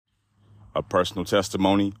a personal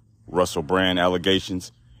testimony, Russell Brand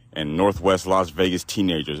allegations, and Northwest Las Vegas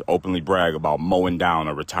teenagers openly brag about mowing down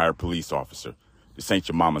a retired police officer. This ain't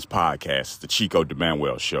your mama's podcast, the Chico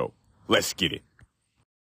DeManuel Show. Let's get it.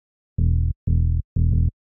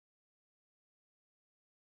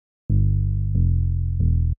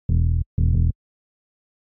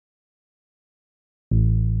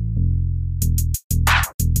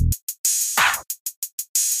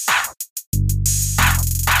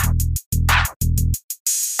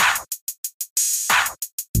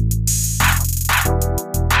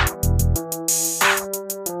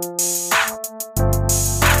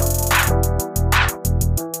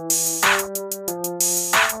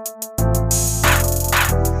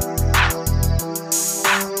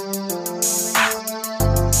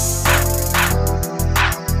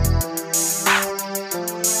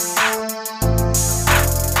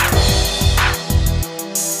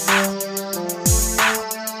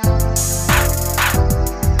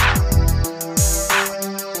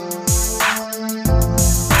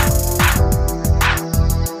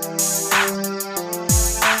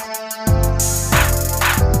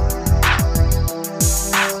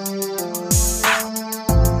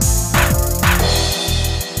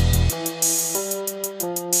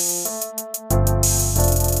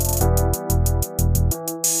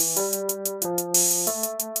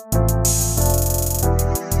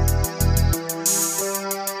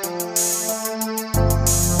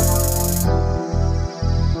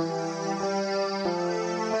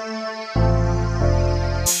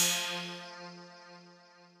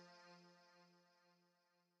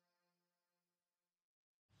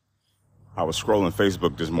 I was scrolling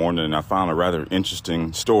Facebook this morning and I found a rather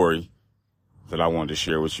interesting story that I wanted to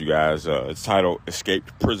share with you guys. It's titled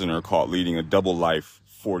Escaped Prisoner Caught Leading a Double Life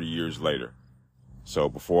 40 Years Later. So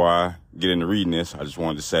before I get into reading this, I just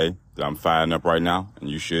wanted to say that I'm firing up right now, and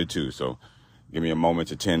you should too. So give me a moment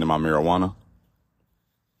to tend to my marijuana.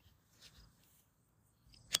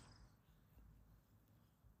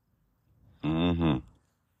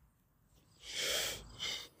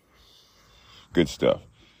 Good stuff.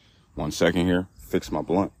 1 second here. Fix my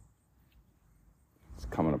blunt. It's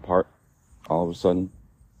coming apart all of a sudden,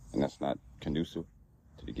 and that's not conducive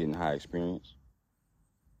to the getting high experience.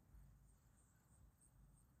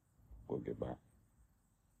 We'll get back.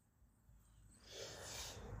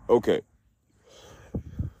 Okay.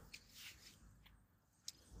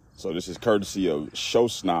 So this is courtesy of Show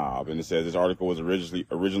Snob, and it says this article was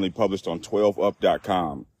originally published on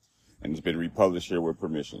 12up.com, and it's been republished here with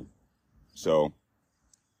permission. So,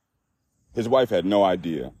 his wife had no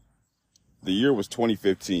idea. The year was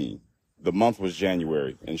 2015. The month was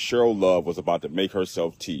January, and Cheryl Love was about to make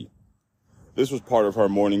herself tea. This was part of her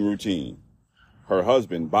morning routine. Her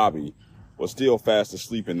husband, Bobby, was still fast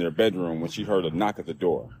asleep in their bedroom when she heard a knock at the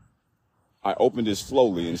door. I opened it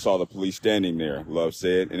slowly and saw the police standing there, Love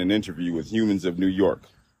said in an interview with Humans of New York.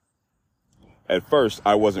 At first,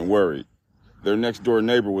 I wasn't worried. Their next-door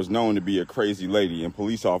neighbor was known to be a crazy lady, and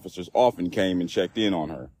police officers often came and checked in on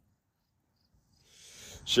her.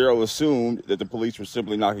 Cheryl assumed that the police were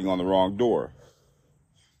simply knocking on the wrong door.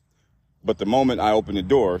 But the moment I opened the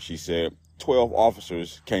door, she said, 12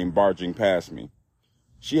 officers came barging past me.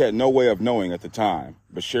 She had no way of knowing at the time,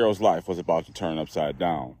 but Cheryl's life was about to turn upside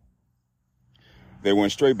down. They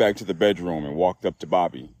went straight back to the bedroom and walked up to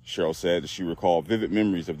Bobby. Cheryl said that she recalled vivid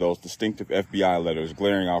memories of those distinctive FBI letters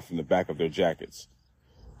glaring out from the back of their jackets.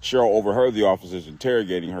 Cheryl overheard the officers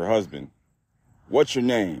interrogating her husband. "What's your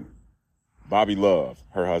name?" "Bobby Love,"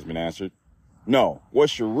 her husband answered. "No,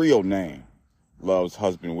 what's your real name?" Love's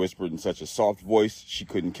husband whispered in such a soft voice she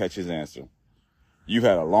couldn't catch his answer. "You've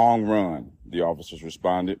had a long run," the officers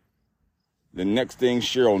responded. The next thing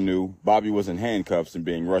Cheryl knew, Bobby was in handcuffs and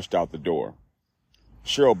being rushed out the door.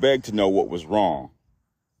 Cheryl begged to know what was wrong.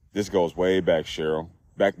 "This goes way back, Cheryl.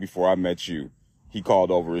 Back before I met you," he called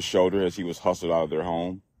over his shoulder as he was hustled out of their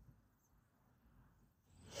home.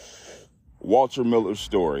 Walter Miller's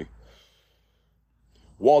story.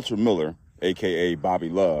 Walter Miller, a.k.a. Bobby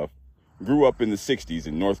Love, grew up in the 60s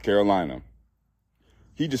in North Carolina.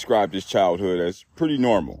 He described his childhood as pretty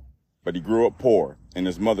normal, but he grew up poor, and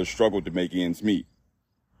his mother struggled to make ends meet.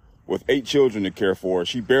 With 8 children to care for,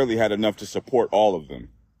 she barely had enough to support all of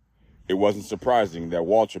them. It wasn't surprising that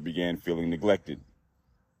Walter began feeling neglected.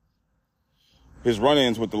 His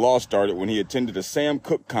run-ins with the law started when he attended a Sam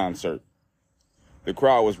Cooke concert. The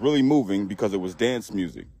crowd was really moving because it was dance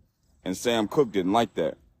music, and Sam Cooke didn't like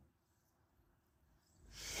that.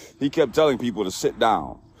 He kept telling people to sit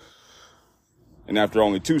down, and after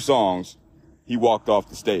only 2 songs, he walked off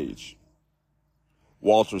the stage.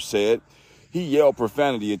 Walter said He yelled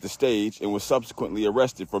profanity at the stage and was subsequently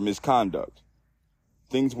arrested for misconduct.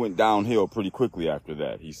 Things went downhill pretty quickly after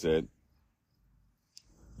that, he said.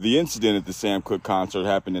 The incident at the Sam Cooke concert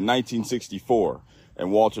happened in 1964,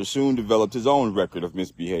 and Walter soon developed his own record of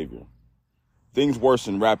misbehavior. Things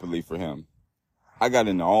worsened rapidly for him. I got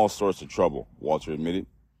into all sorts of trouble, Walter admitted.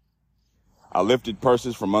 I lifted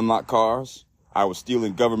purses from unlocked cars. I was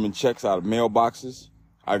stealing government checks out of mailboxes.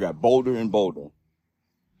 I got bolder and bolder.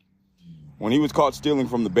 When he was caught stealing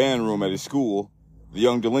from the band room at his school, the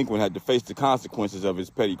young delinquent had to face the consequences of his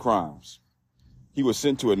petty crimes. He was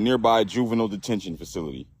sent to a nearby juvenile detention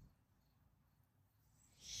facility.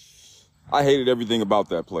 I hated everything about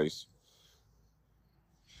that place.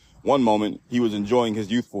 One moment, he was enjoying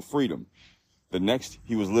his youthful freedom. The next,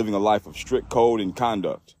 he was living a life of strict code and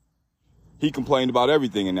conduct. He complained about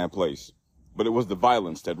everything in that place, but it was the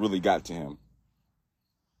violence that really got to him.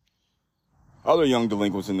 Other young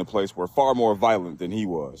delinquents in the place were far more violent than he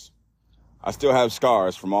was. I still have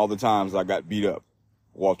scars from all the times I got beat up,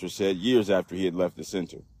 Walter said years after he had left the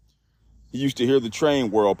center. He used to hear the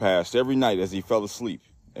train whirl past every night as he fell asleep,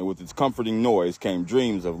 and with its comforting noise came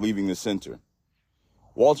dreams of leaving the center.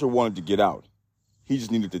 Walter wanted to get out. He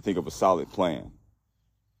just needed to think of a solid plan.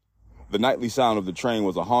 The nightly sound of the train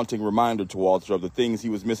was a haunting reminder to Walter of the things he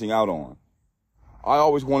was missing out on. I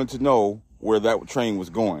always wanted to know where that train was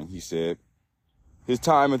going, he said. His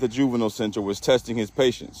time at the juvenile center was testing his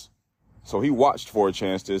patience, so he watched for a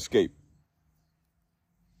chance to escape.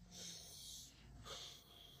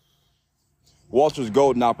 Walter's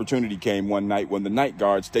golden opportunity came one night when the night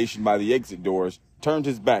guard stationed by the exit doors turned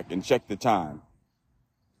his back and checked the time.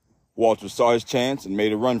 Walter saw his chance and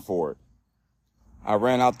made a run for it. I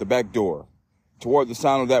ran out the back door, toward the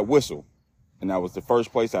sound of that whistle, and that was the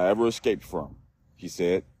first place I ever escaped from, he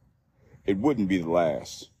said. It wouldn't be the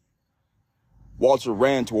last. Walter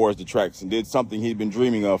ran towards the tracks and did something he'd been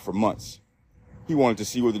dreaming of for months. He wanted to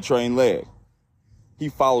see where the train led. He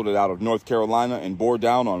followed it out of North Carolina and bore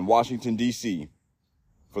down on Washington, D.C.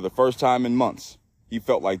 For the first time in months, he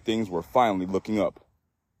felt like things were finally looking up.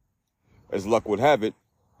 As luck would have it,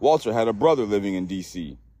 Walter had a brother living in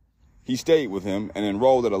D.C. He stayed with him and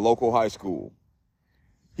enrolled at a local high school.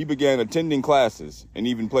 He began attending classes and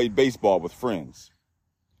even played baseball with friends.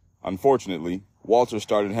 Unfortunately, Walter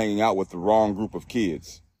started hanging out with the wrong group of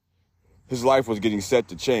kids. His life was getting set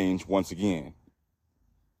to change once again.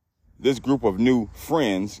 This group of new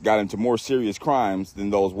friends got into more serious crimes than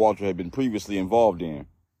those Walter had been previously involved in.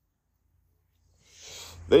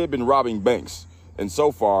 They had been robbing banks and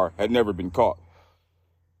so far had never been caught.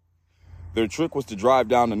 Their trick was to drive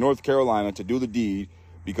down to North Carolina to do the deed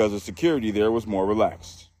because the security there was more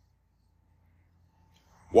relaxed.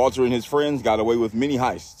 Walter and his friends got away with many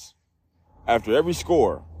heists. After every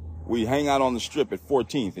score, we'd hang out on the strip at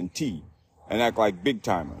 14th and T and act like big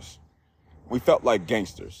timers. We felt like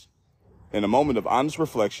gangsters. In a moment of honest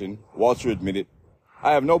reflection, Walter admitted,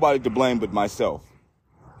 I have nobody to blame but myself.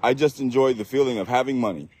 I just enjoyed the feeling of having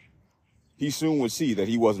money. He soon would see that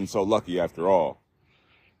he wasn't so lucky after all.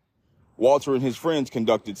 Walter and his friends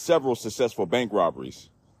conducted several successful bank robberies.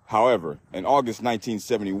 However, in August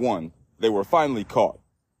 1971, they were finally caught.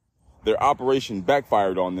 Their operation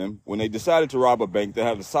backfired on them when they decided to rob a bank that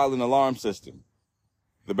had a silent alarm system.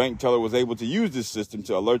 The bank teller was able to use this system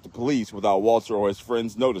to alert the police without Walter or his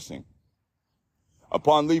friends noticing.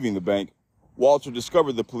 Upon leaving the bank, Walter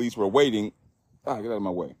discovered the police were waiting. Get out of my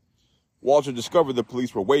way. Walter discovered the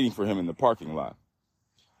police were waiting for him in the parking lot.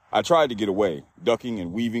 I tried to get away, ducking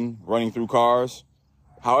and weaving, running through cars.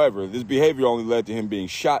 However, this behavior only led to him being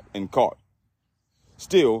shot and caught.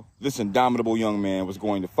 Still, this indomitable young man was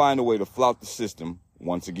going to find a way to flout the system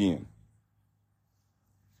once again.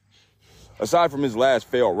 Aside from his last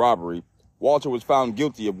failed robbery, Walter was found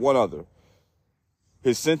guilty of one other.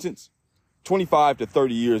 His sentence? 25 to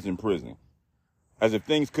 30 years in prison. As if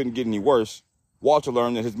things couldn't get any worse, Walter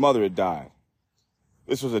learned that his mother had died.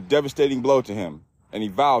 This was a devastating blow to him, and he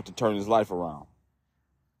vowed to turn his life around.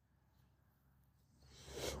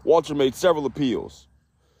 Walter made several appeals,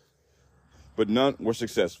 but none were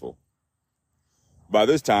successful. By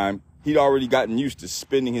this time, he'd already gotten used to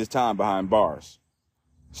spending his time behind bars.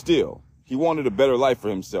 Still, he wanted a better life for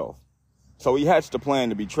himself, so he hatched a plan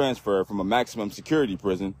to be transferred from a maximum security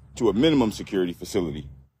prison to a minimum security facility.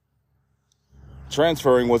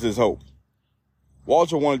 Transferring was his hope.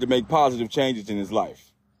 Walter wanted to make positive changes in his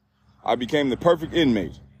life. I became the perfect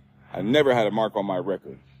inmate. I never had a mark on my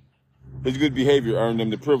record. His good behavior earned him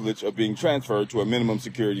the privilege of being transferred to a minimum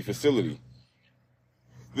security facility.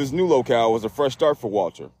 This new locale was a fresh start for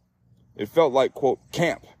Walter. It felt like, quote,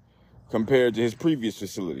 camp compared to his previous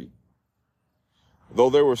facility. Though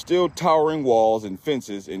there were still towering walls and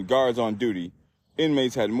fences and guards on duty,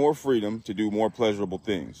 inmates had more freedom to do more pleasurable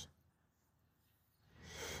things.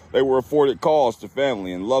 They were afforded calls to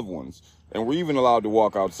family and loved ones, and were even allowed to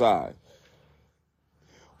walk outside.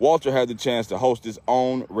 Walter had the chance to host his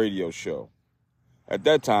own radio show. At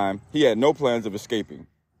that time, he had no plans of escaping,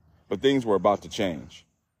 but things were about to change.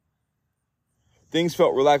 Things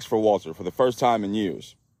felt relaxed for Walter for the first time in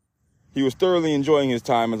years. He was thoroughly enjoying his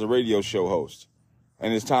time as a radio show host,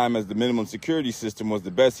 and his time as the minimum security system was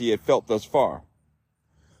the best he had felt thus far.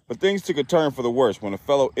 But things took a turn for the worse when a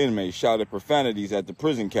fellow inmate shouted profanities at the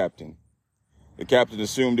prison captain. The captain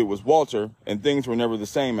assumed it was Walter, and things were never the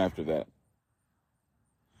same after that.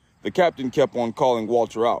 The captain kept on calling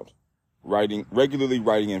Walter out, regularly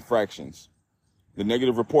writing infractions. The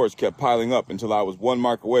negative reports kept piling up until I was 1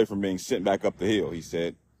 mark away from being sent back up the hill, he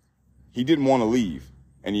said. He didn't want to leave,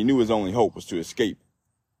 and he knew his only hope was to escape.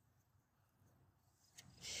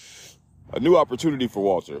 A new opportunity for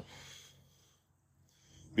Walter.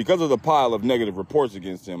 Because of the pile of negative reports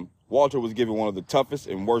against him, Walter was given one of the toughest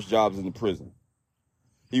and worst jobs in the prison.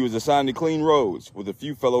 He was assigned to clean roads with a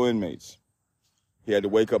few fellow inmates. He had to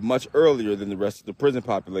wake up much earlier than the rest of the prison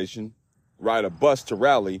population, ride a bus to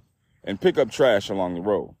rally, and pick up trash along the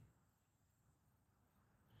road.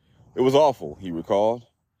 It was awful, he recalled.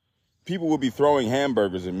 People would be throwing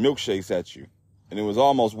hamburgers and milkshakes at you, and it was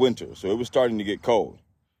almost winter, so it was starting to get cold.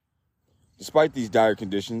 Despite these dire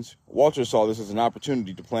conditions, Walter saw this as an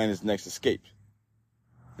opportunity to plan his next escape.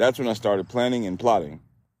 That's when I started planning and plotting.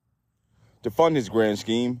 To fund his grand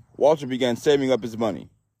scheme, Walter began saving up his money.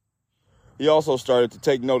 He also started to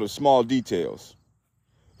take note of small details.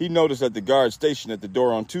 He noticed that the guard stationed at the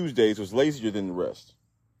door on Tuesdays was lazier than the rest.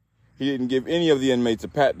 He didn't give any of the inmates a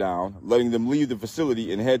pat-down, letting them leave the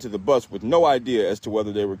facility and head to the bus with no idea as to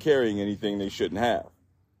whether they were carrying anything they shouldn't have.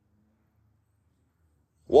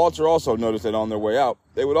 Walter also noticed that on their way out,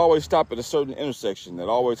 they would always stop at a certain intersection that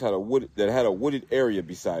had a wooded area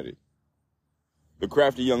beside it. The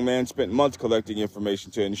crafty young man spent months collecting information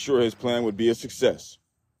to ensure his plan would be a success.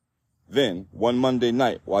 Then, one Monday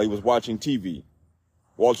night, while he was watching TV,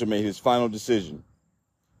 Walter made his final decision.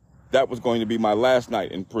 That was going to be my last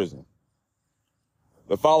night in prison.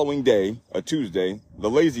 The following day, a Tuesday, the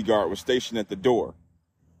lazy guard was stationed at the door.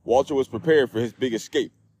 Walter was prepared for his big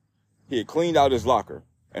escape. He had cleaned out his locker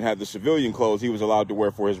and had the civilian clothes he was allowed to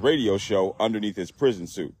wear for his radio show underneath his prison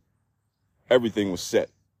suit. Everything was set.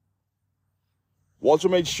 Walter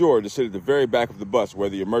made sure to sit at the very back of the bus where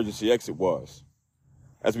the emergency exit was.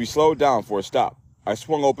 As we slowed down for a stop, I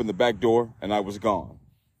swung open the back door and I was gone.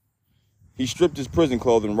 He stripped his prison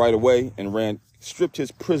clothing right away and ran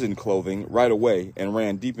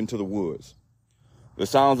deep into the woods. The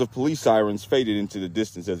sounds of police sirens faded into the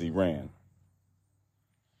distance as he ran.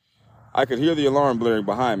 I could hear the alarm blaring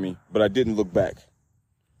behind me, but I didn't look back.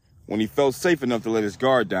 When he felt safe enough to let his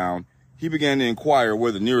guard down, he began to inquire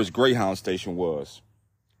where the nearest Greyhound station was.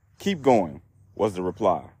 "Keep going," was the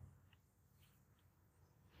reply.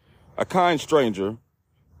 A kind stranger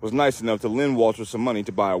was nice enough to lend Walter some money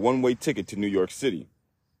to buy a one-way ticket to New York City.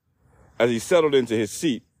 As he settled into his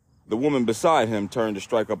seat, the woman beside him turned to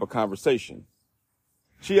strike up a conversation.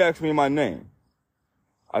 She asked me my name.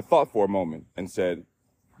 I thought for a moment and said,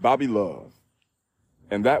 "Bobby Love."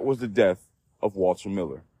 And that was the death of Walter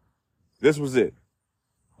Miller. This was it.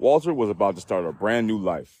 Walter was about to start a brand new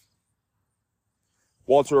life.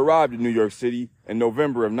 Walter arrived in New York City in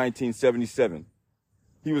November of 1977.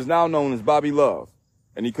 He was now known as Bobby Love,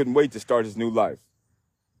 and he couldn't wait to start his new life.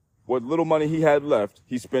 What little money he had left,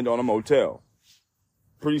 he spent on a motel.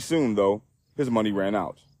 Pretty soon, though, his money ran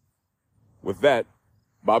out. With that,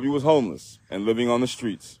 Bobby was homeless and living on the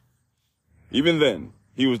streets. Even then,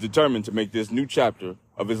 he was determined to make this new chapter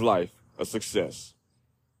of his life a success.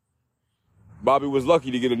 Bobby was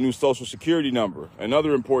lucky to get a new social security number and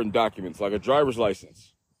other important documents like a driver's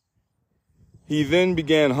license. He then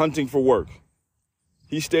began hunting for work.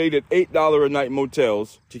 He stayed at $8 a night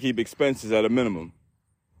motels to keep expenses at a minimum.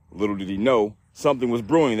 Little did he know, something was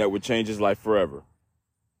brewing that would change his life forever.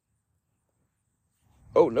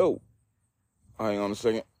 Oh no. Hang on a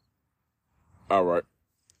second. All right.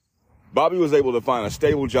 Bobby was able to find a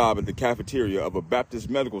stable job at the cafeteria of a Baptist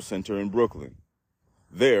medical center in Brooklyn.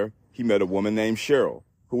 There, he met a woman named Cheryl,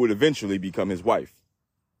 who would eventually become his wife.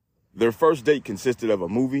 Their first date consisted of a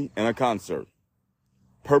movie and a concert.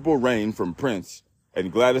 Purple Rain from Prince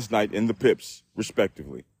and Gladys Knight and the Pips,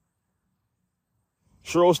 respectively.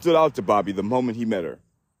 Cheryl stood out to Bobby the moment he met her.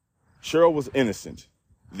 Cheryl was innocent,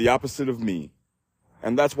 the opposite of me,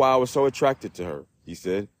 and that's why I was so attracted to her, he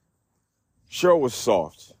said. Cheryl was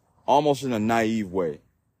soft, almost in a naive way.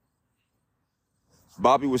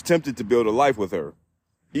 Bobby was tempted to build a life with her,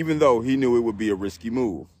 even though he knew it would be a risky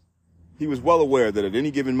move. He was well aware that at any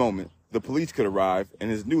given moment, the police could arrive and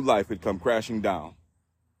his new life had come crashing down.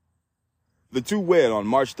 The two wed on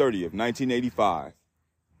March 30th, 1985.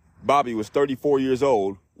 Bobby was 34 years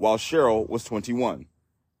old, while Cheryl was 21.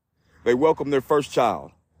 They welcomed their first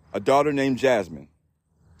child, a daughter named Jasmine.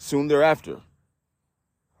 Soon thereafter,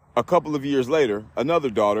 a couple of years later, another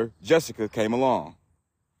daughter, Jessica, came along.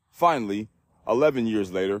 Finally, 11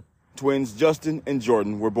 years later, twins Justin and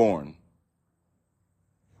Jordan were born.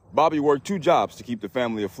 Bobby worked 2 jobs to keep the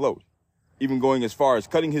family afloat, even going as far as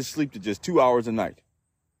cutting his sleep to just 2 hours a night.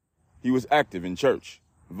 He was active in church,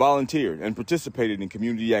 volunteered, and participated in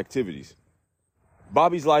community activities.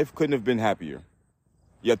 Bobby's life couldn't have been happier,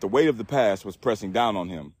 yet the weight of the past was pressing down on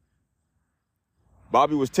him.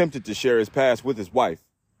 Bobby was tempted to share his past with his wife,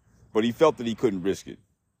 but he felt that he couldn't risk it.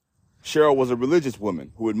 Cheryl was a religious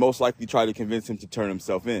woman who would most likely try to convince him to turn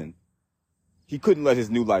himself in. He couldn't let his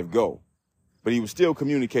new life go, but he was still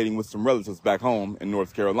communicating with some relatives back home in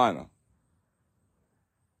North Carolina.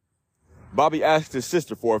 Bobby asked his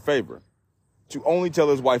sister for a favor, to only tell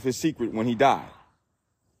his wife his secret when he died.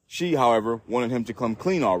 She, however, wanted him to come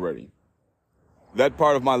clean already. That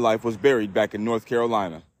part of my life was buried back in North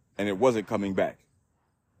Carolina, and it wasn't coming back.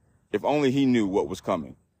 If only he knew what was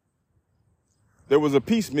coming. There was a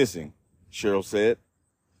piece missing, Cheryl said.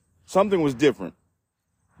 Something was different.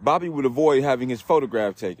 Bobby would avoid having his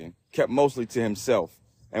photograph taken, kept mostly to himself,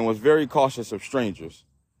 and was very cautious of strangers.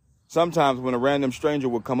 Sometimes when a random stranger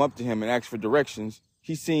would come up to him and ask for directions,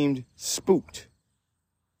 he seemed spooked.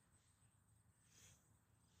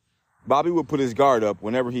 Bobby would put his guard up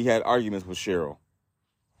whenever he had arguments with Cheryl.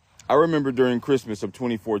 I remember during Christmas of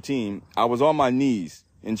 2014, I was on my knees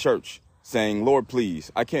in church saying, "Lord,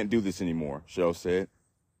 please, I can't do this anymore," Cheryl said.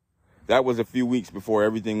 That was a few weeks before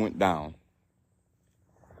everything went down.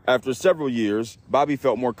 After several years, Bobby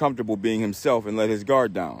felt more comfortable being himself and let his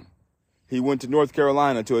guard down. He went to North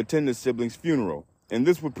Carolina to attend his sibling's funeral, and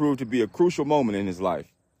this would prove to be a crucial moment in his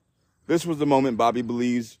life. This was the moment Bobby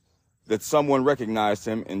believes that someone recognized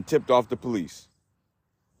him and tipped off the police.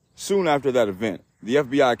 Soon after that event, the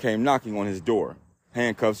FBI came knocking on his door,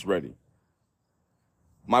 handcuffs ready.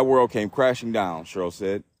 My world came crashing down, Cheryl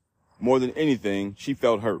said. More than anything, she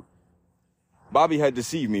felt hurt. Bobby had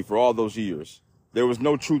deceived me for all those years. There was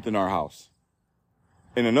no truth in our house.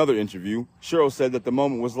 In another interview, Cheryl said that the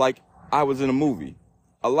moment was like I was in a movie,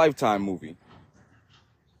 a Lifetime movie.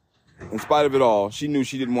 In spite of it all, she knew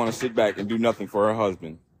she didn't want to sit back and do nothing for her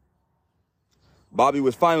husband. Bobby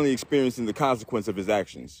was finally experiencing the consequence of his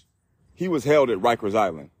actions. He was held at Rikers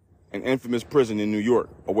Island, an infamous prison in New York,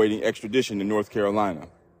 awaiting extradition to North Carolina.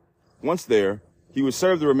 Once there, he would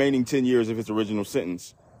serve the remaining 10 years of his original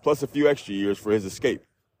sentence, plus a few extra years for his escape.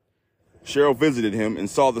 Cheryl visited him and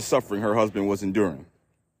saw the suffering her husband was enduring.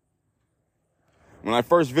 When I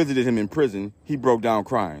first visited him in prison, he broke down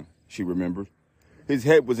crying, she remembered. His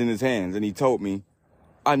head was in his hands, and he told me,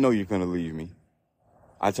 "I know you're going to leave me."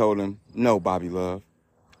 I told him, "No, Bobby love.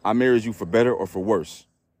 I married you for better or for worse.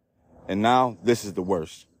 And now this is the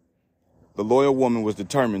worst." The loyal woman was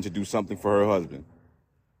determined to do something for her husband.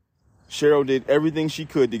 Cheryl did everything she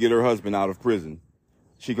could to get her husband out of prison.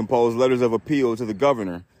 She composed letters of appeal to the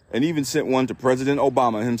governor and even sent one to President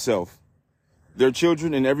Obama himself. Their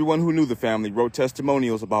children and everyone who knew the family wrote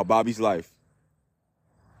testimonials about Bobby's life.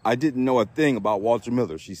 "I didn't know a thing about Walter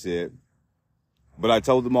Miller," she said, "but I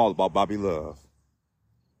told them all about Bobby Love."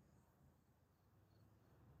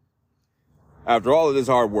 After all of this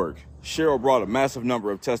hard work, Cheryl brought a massive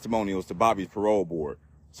number of testimonials to Bobby's parole board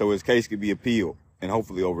so his case could be appealed and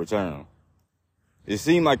hopefully overturned. It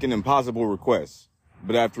seemed like an impossible request,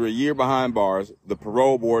 but after a year behind bars, the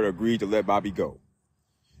parole board agreed to let Bobby go.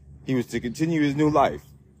 He was to continue his new life,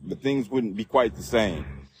 but things wouldn't be quite the same.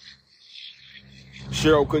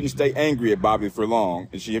 Cheryl couldn't stay angry at Bobby for long,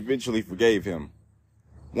 and she eventually forgave him.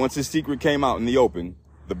 Once his secret came out in the open,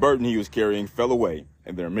 the burden he was carrying fell away,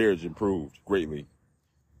 and their marriage improved greatly.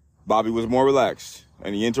 Bobby was more relaxed,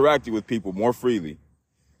 and he interacted with people more freely.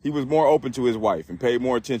 He was more open to his wife and paid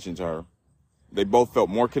more attention to her. They both felt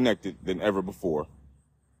more connected than ever before.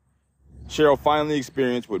 Cheryl finally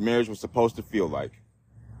experienced what marriage was supposed to feel like.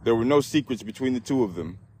 There were no secrets between the two of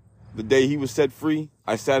them. The day he was set free,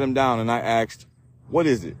 I sat him down and I asked, "What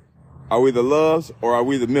is it? Are we the Loves or are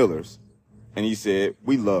we the Millers?" And he said,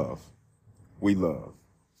 "We love. We love."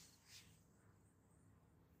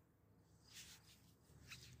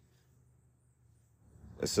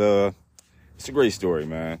 It's a great story,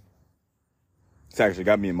 man. It's actually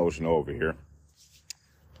got me emotional over here.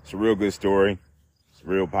 It's a real good story. It's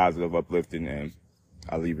real positive, uplifting, and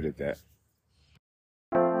I'll leave it at that.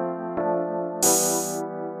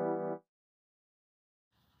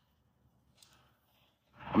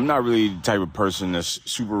 I'm not really the type of person that's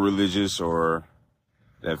super religious or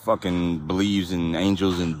that fucking believes in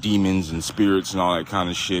angels and demons and spirits and all that kind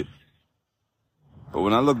of shit. But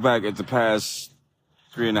when I look back at the past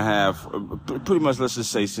 3.5, pretty much let's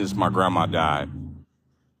just say since my grandma died,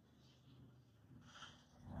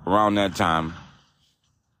 around that time,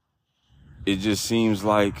 it just seems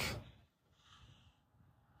like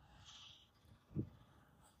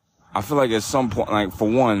I feel like at some point, like for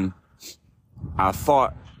one, I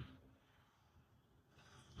thought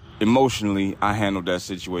emotionally I handled that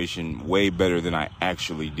situation way better than I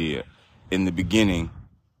actually did. In the beginning,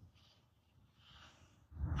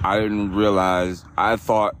 I didn't realize, I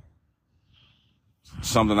thought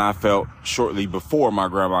something I felt shortly before my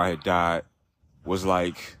grandma had died was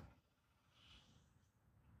like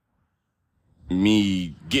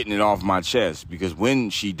me getting it off my chest, because when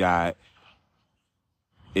she died,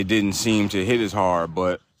 it didn't seem to hit as hard,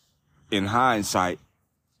 but in hindsight,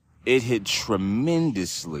 it hit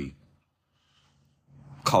tremendously.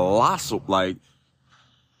 Colossal, like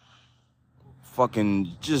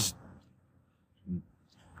fucking just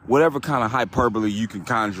whatever kind of hyperbole you can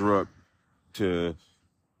conjure up to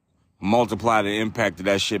multiply the impact of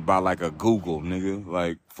that shit by like a Google, nigga.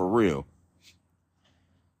 Like, for real.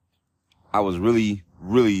 I was really,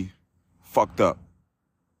 really fucked up.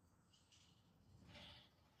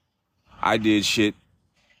 I did shit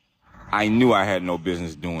I knew I had no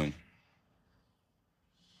business doing.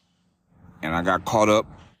 And I got caught up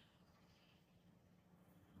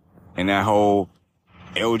in that whole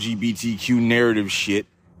LGBTQ narrative shit.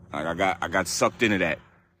 Like I got sucked into that.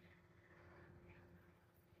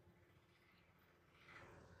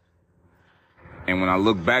 And when I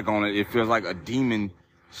look back on it, it feels like a demon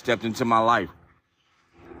stepped into my life.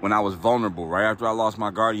 When I was vulnerable, right after I lost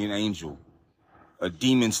my guardian angel, a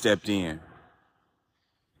demon stepped in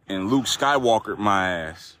and Luke Skywalkered my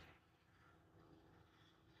ass.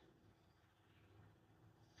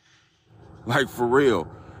 Like, for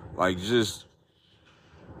real. Like, just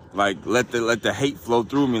like let the hate flow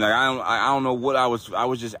through me. Like, I don't know what I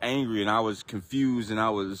was just angry and I was confused and I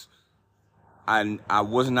was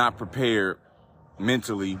not prepared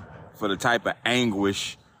mentally for the type of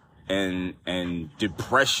anguish and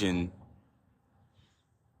depression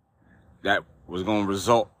that was going to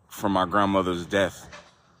result from my grandmother's death.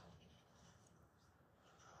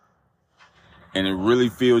 And it really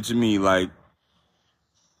felt to me like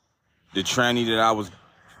the tranny that I was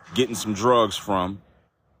getting some drugs from.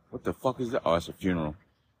 What the fuck is that? Oh, it's a funeral.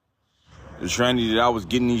 The tranny that I was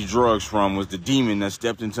getting these drugs from was the demon that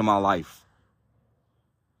stepped into my life.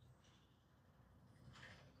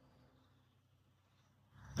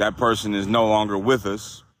 That person is no longer with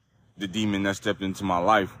us, the demon that stepped into my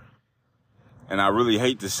life. And I really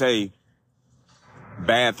hate to say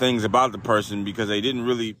bad things about the person because they didn't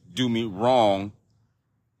really do me wrong.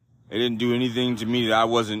 They didn't do anything to me that I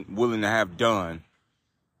wasn't willing to have done.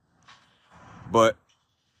 But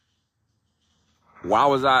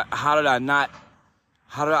how did I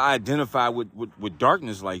identify with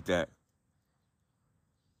darkness like that?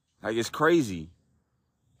 Like, it's crazy.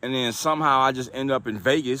 And then somehow I just end up in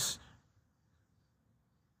Vegas,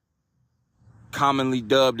 commonly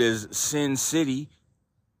dubbed as Sin City.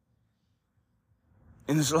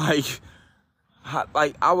 And it's like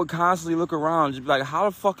I would constantly look around and just be like, how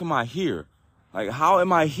the fuck am I here? Like, how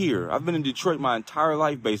am I here? I've been in Detroit my entire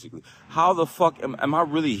life, basically. How the fuck am I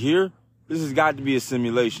really here? This has got to be a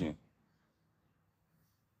simulation.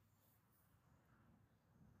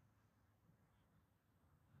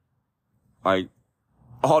 Like,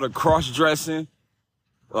 all the cross-dressing,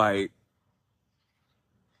 like,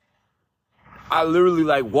 I literally,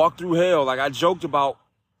 like, walked through hell. Like, I joked about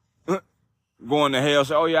going to hell.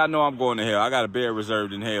 Say, oh, yeah, I know I'm going to hell. I got a bed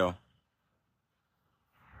reserved in hell.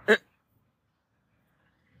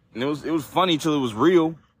 And it was funny till it was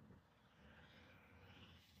real.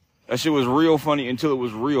 That shit was real funny until it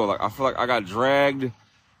was real. Like, I feel like I got dragged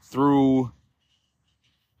through,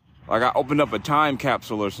 like I opened up a time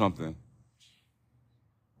capsule or something.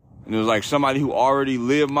 And it was like somebody who already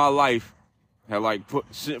lived my life had like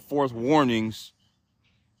sent forth warnings.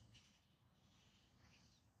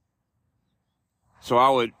 So I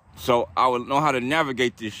would know how to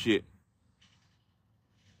navigate this shit.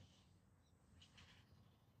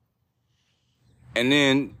 And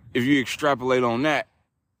then if you extrapolate on that,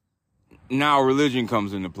 now religion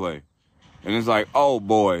comes into play. And it's like, oh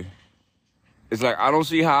boy. It's like, I don't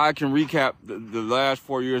see how I can recap the last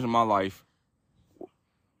 4 years of my life,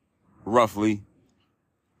 roughly,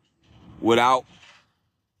 without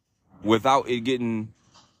it getting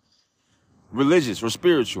religious or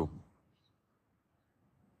spiritual.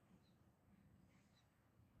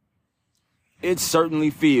 it certainly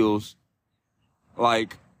feels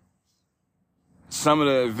like some of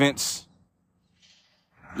the events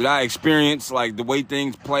that I experience, like the way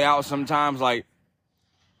things play out sometimes, like,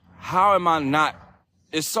 how am I not?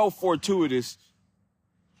 It's so fortuitous.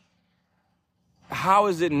 How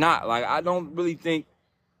is it not? Like, I don't really think,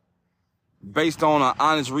 based on an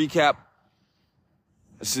honest recap,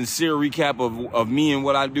 a sincere recap of me and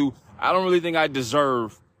what I do, I don't really think I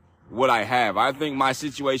deserve what I have. I think my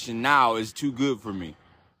situation now is too good for me.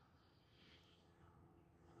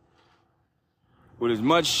 With as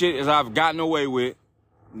much shit as I've gotten away with,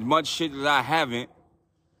 as much shit that I haven't,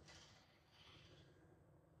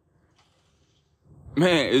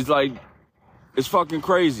 man, it's like, it's fucking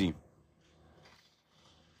crazy.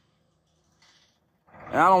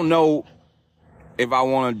 And I don't know if I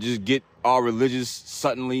want to just get all religious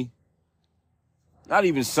suddenly. Not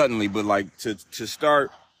even suddenly, but like to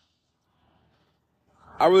start.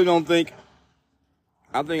 I really don't think,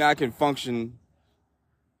 I think I can function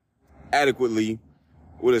adequately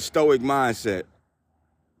with a stoic mindset.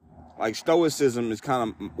 Like, stoicism is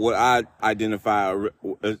kind of what I identify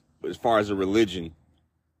as far as a religion.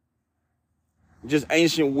 Just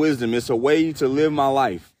ancient wisdom. It's a way to live my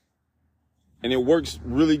life. And it works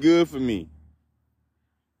really good for me.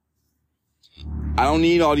 I don't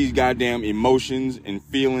need all these goddamn emotions and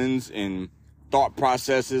feelings and thought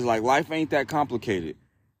processes. Like, life ain't that complicated.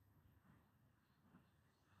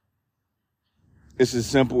 It's as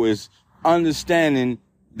simple as understanding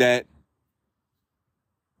that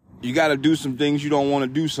you got to do some things you don't want to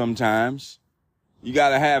do sometimes. You got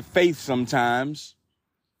to have faith sometimes.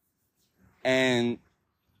 And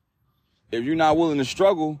if you're not willing to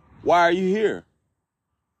struggle, why are you here?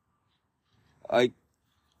 Like,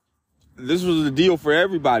 this was the deal for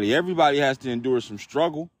everybody. Everybody has to endure some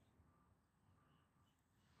struggle.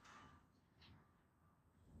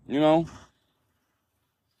 You know?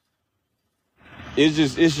 It's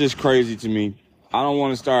just crazy to me. I don't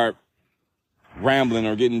want to start rambling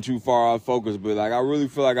or getting too far off focus, but like, I really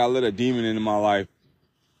feel like I let a demon into my life,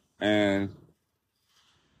 and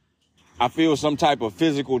I feel some type of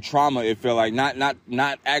physical trauma. It felt like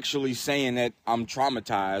not actually saying that I'm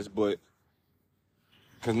traumatized, but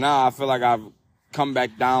because now I feel like I've come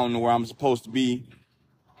back down to where I'm supposed to be.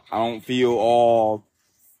 I don't feel all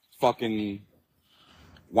fucking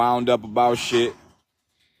wound up about shit.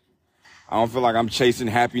 I don't feel like I'm chasing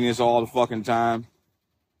happiness all the fucking time.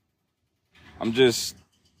 I'm just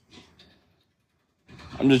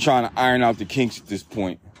trying to iron out the kinks at this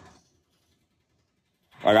point.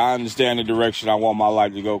 Like, I understand the direction I want my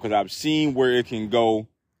life to go because I've seen where it can go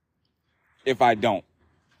if I don't.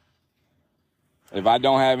 If I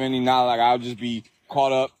don't have any knowledge, like, I'll just be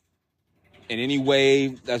caught up in any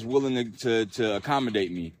wave that's willing to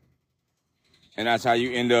accommodate me. And that's how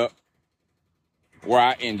you end up where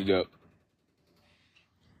I ended up.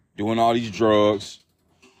 Doing all these drugs,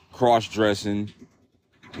 cross-dressing,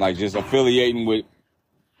 like just affiliating with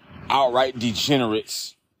outright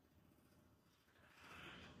degenerates.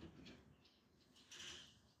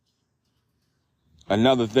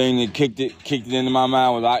 Another thing that kicked it into my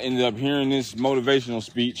mind was I ended up hearing this motivational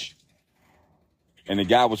speech, and the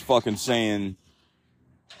guy was fucking saying,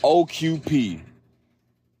 OQP,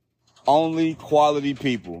 only quality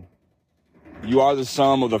people. You are the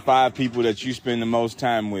sum of the 5 people that you spend the most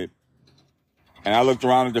time with. And I looked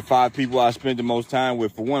around at the 5 people I spent the most time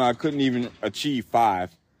with. For one, I couldn't even achieve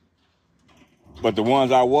 5. But the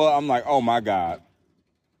ones I was, I'm like, oh my God.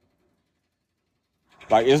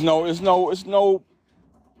 Like, it's no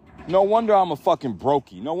wonder I'm a fucking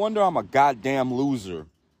brokey. No wonder I'm a goddamn loser.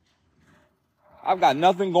 I've got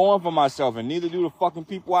nothing going for myself, and neither do the fucking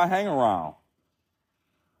people I hang around.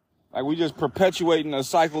 Like, we just perpetuating a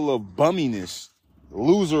cycle of bumminess,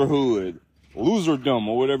 loserhood, loserdom,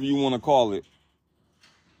 or whatever you want to call it.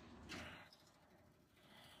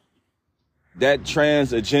 That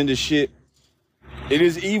trans agenda shit, it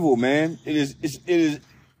is evil, man. It is,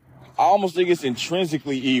 I almost think it's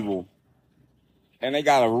intrinsically evil. And they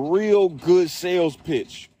got a real good sales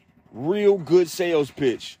pitch. Real good sales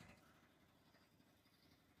pitch.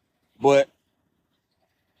 But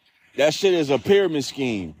that shit is a pyramid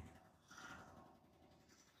scheme.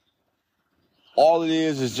 All it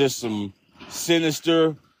is just some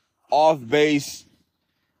sinister, off-base,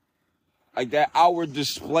 like that outward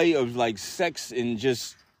display of like sex and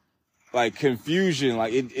just like confusion.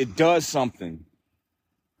 Like it does something.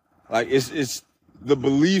 Like it's the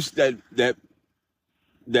beliefs that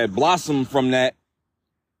blossom from that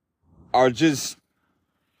are just,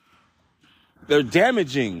 they're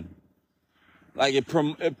damaging. Like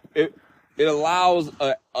it allows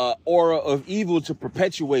a aura of evil to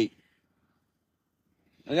perpetuate.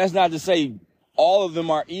 And that's not to say all of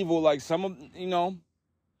them are evil. Like some of, you know,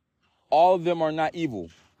 all of them are not evil,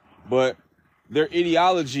 but their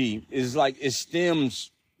ideology is like, it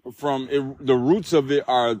stems from it, the roots of it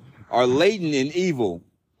are latent in evil.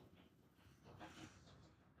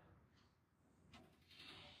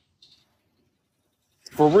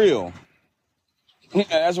 For real.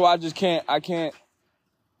 That's why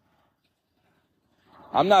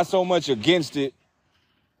I'm not so much against it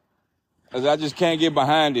as I just can't get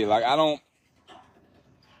behind it. Like,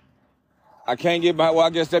 I can't get behind, well, I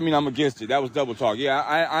guess that means I'm against it. That was double talk. Yeah,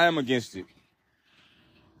 I am against it.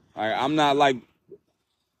 I'm not like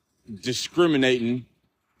discriminating,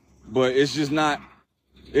 but it's just not,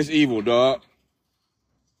 it's evil, dog.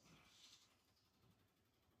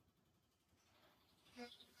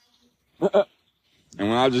 And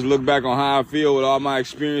when I just look back on how I feel with all my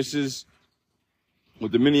experiences,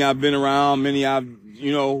 with the many I've been around, many I've,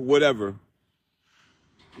 you know, whatever.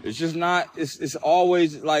 It's just not, it's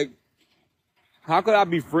always like, how could I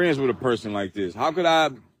be friends with a person like this? How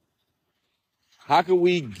could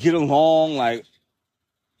we get along? Like,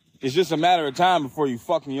 it's just a matter of time before you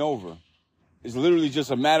fuck me over. It's literally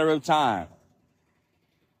just a matter of time.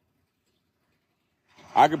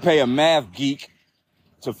 I could pay a math geek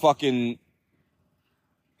to fucking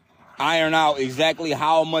iron out exactly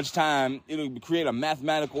how much time it'll create a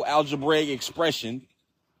mathematical algebraic expression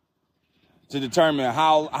to determine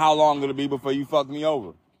how long it'll be before you fuck me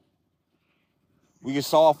over. We can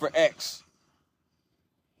solve for X.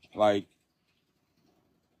 Like,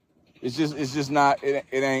 it's just not, it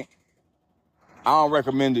ain't, I don't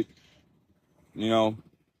recommend it. You know,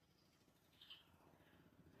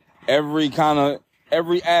 every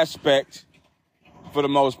aspect, for the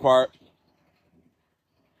most part,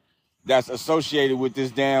 that's associated with this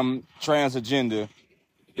damn trans agenda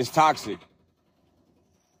is toxic.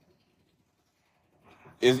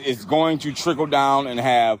 It's going to trickle down and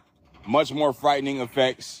have much more frightening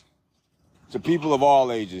effects to people of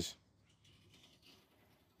all ages.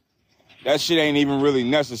 That shit ain't even really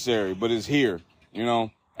necessary, but it's here, you know.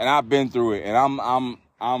 And I've been through it, and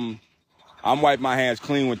I'm wiping my hands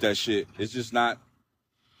clean with that shit. It's just not.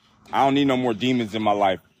 I don't need no more demons in my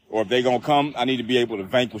life. Or if they gonna come, I need to be able to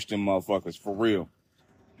vanquish them motherfuckers for real.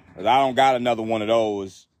 'Cause I don't got another one of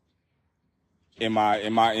those in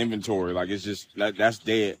my inventory. Like, it's just that's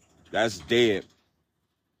dead. That's dead.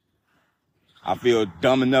 I feel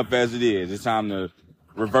dumb enough as it is. It's time to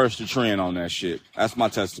reverse the trend on that shit. That's my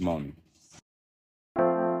testimony.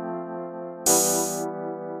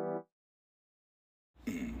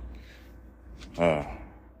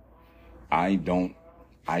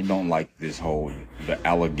 I don't like this whole, the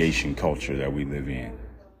allegation culture that we live in.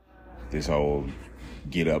 This whole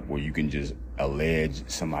get up where you can just allege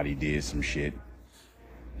somebody did some shit,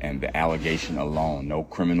 and the allegation alone, no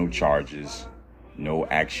criminal charges, no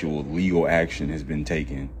actual legal action has been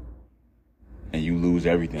taken, and you lose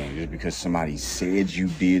everything just because somebody said you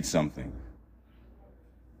did something.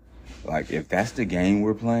 Like, if that's the game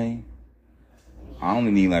we're playing, I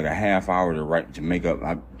only need like a half hour to make up.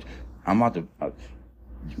 I'm about to,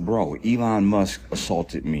 bro, Elon Musk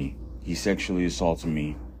assaulted me. He sexually assaulted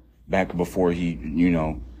me back before he, you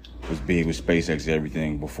know, was big with SpaceX and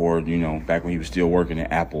everything. Before, you know, back when he was still working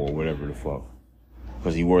at Apple or whatever the fuck.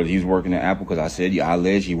 Because he was working at Apple, because I said, I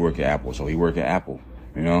alleged he worked at Apple, so he worked at Apple,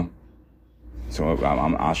 you know? So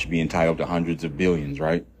I should be entitled to hundreds of billions,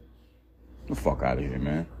 right? Get the fuck out of here,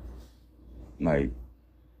 man. Like,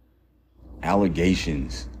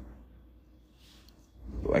 allegations,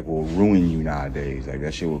 like, will ruin you nowadays. Like,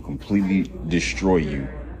 that shit will completely destroy you.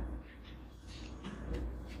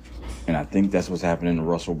 And I think that's what's happening to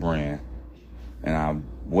Russell Brand. And I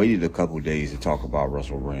waited a couple days to talk about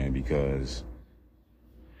Russell Brand because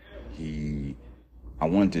I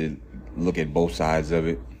wanted to look at both sides of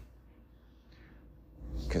it.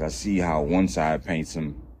 Because I see how one side paints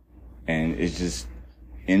him, and it's just,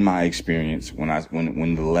 in my experience,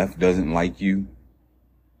 when the left doesn't like you,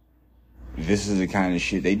 this is the kind of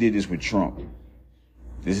shit, they did this with Trump.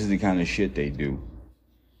 This is the kind of shit they do.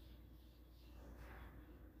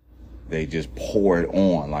 They just pour it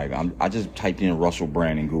on. Like, I just typed in Russell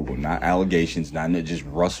Brand in Google, not allegations, not just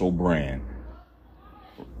Russell Brand.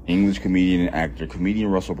 English comedian and actor. Comedian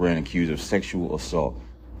Russell Brand accused of sexual assault.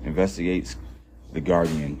 Investigates The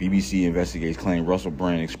Guardian. BBC investigates claim Russell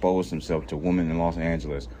Brand exposed himself to women in Los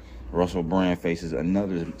Angeles. Russell Brand faces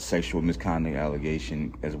another sexual misconduct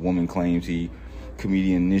allegation as woman claims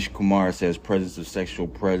comedian Nish Kumar says presence of sexual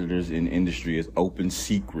predators in industry is open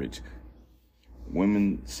secret.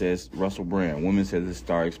 Woman says the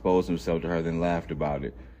star exposed himself to her, then laughed about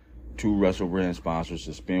it. Two Russell Brand sponsors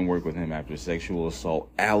suspend work with him after sexual assault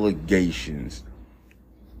allegations.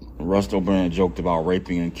 Russell Brand joked about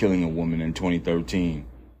raping and killing a woman in 2013.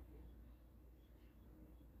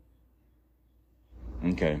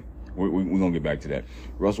 Okay, we're going to get back to that.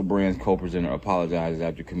 Russell Brand's co-presenter apologizes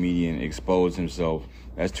after comedian exposed himself.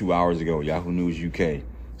 That's 2 hours ago. Yahoo News UK.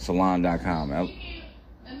 Salon.com. No,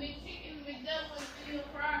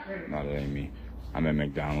 that ain't me. I'm at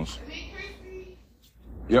McDonald's.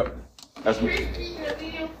 Yep. That's me.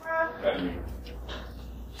 That's me.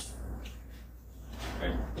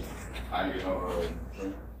 Hey, I get no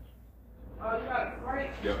drink. Oh, you got a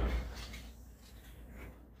Sprite? Yep.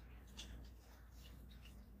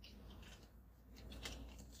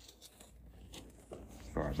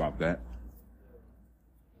 Sorry about that.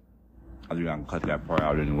 I think I can cut that part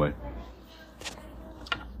out anyway.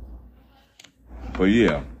 But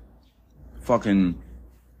yeah, fucking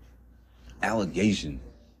allegation.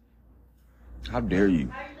 How dare you?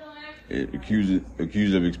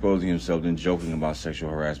 Accused of exposing himself and joking about sexual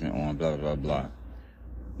harassment on blah, blah, blah.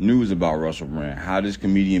 News about Russell Brand. How this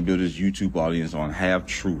comedian built his YouTube audience on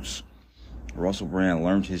half-truths. Russell Brand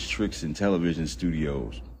learned his tricks in television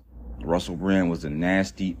studios. Russell Brand was the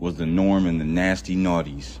norm in the nasty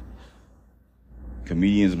naughties.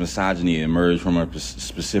 Comedian's misogyny emerged from a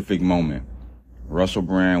specific moment. Russell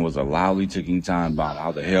Brand was a loudly ticking time bomb.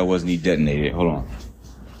 How the hell wasn't he detonated? Hold on.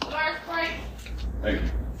 Thank you.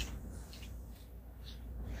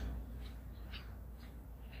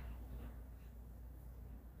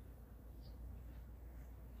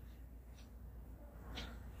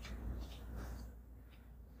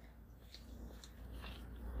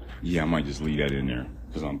 Yeah, I might just leave that in there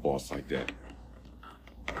because I'm boss like that.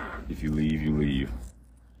 If you leave, you leave.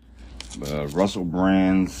 Russell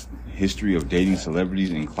Brand's history of dating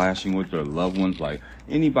celebrities and clashing with their loved ones, like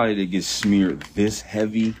anybody that gets smeared this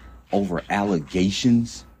heavy over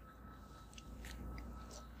allegations,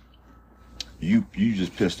 you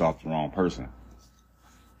just pissed off the wrong person.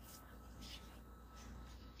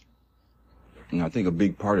 And I think a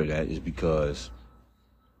big part of that is because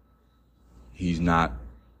he's not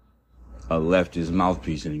a leftist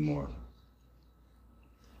mouthpiece anymore.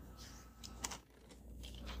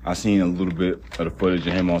 I seen a little bit of the footage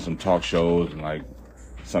of him on some talk shows and like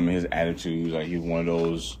some of his attitudes. Like he's one of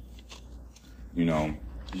those, you know,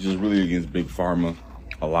 he's just really against Big Pharma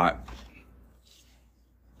a lot.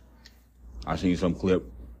 I seen some clip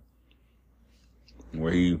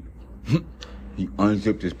where he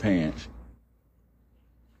unzipped his pants,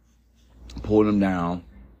 pulled them down.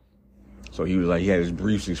 So he was like, he had his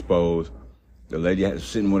briefs exposed. The lady had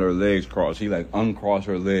sitting with her legs crossed. He like uncrossed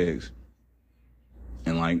her legs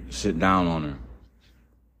and like sit down on her.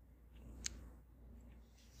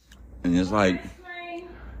 And it's like,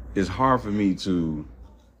 it's hard for me to,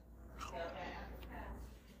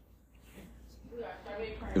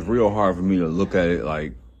 it's real hard for me to look at it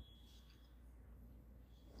like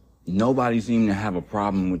nobody seemed to have a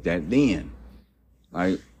problem with that then.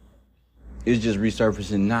 Like, it's just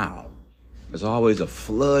resurfacing now. There's always a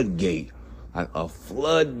floodgate. Like a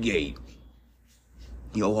floodgate.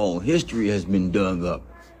 Your whole history has been dug up.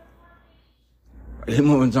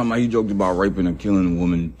 Him one time he joked about raping or killing a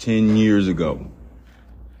woman 10 years ago.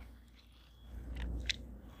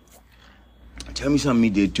 Tell me something he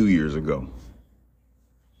did 2 years ago.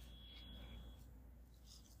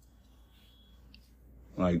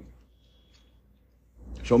 Like,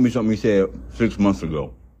 show me something he said 6 months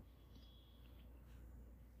ago.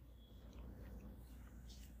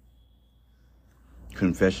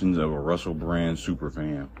 Confessions of a Russell Brand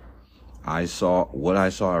superfan. What I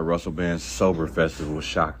saw at Russell Brand's Sober Festival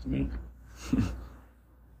shocked me.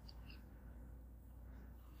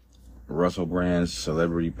 Russell Brand's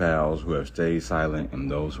celebrity pals who have stayed silent and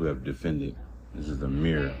those who have defended. This is the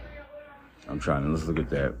mirror. Let's look at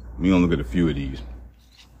that. We gonna look at a few of these.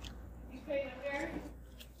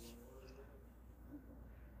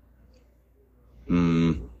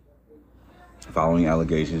 Following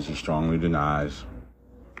allegations, he strongly denies.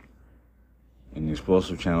 In the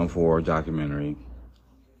explosive Channel 4 documentary.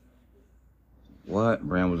 What?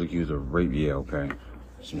 Brand was accused of rape? Yeah, okay.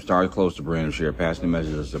 Some stars close to Brand have shared passionate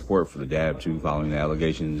messages of support for the Dab 2 following the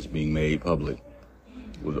allegations being made public,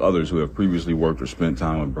 with others who have previously worked or spent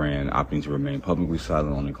time with Brand opting to remain publicly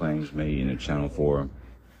silent on the claims made in the Channel 4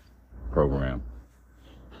 program.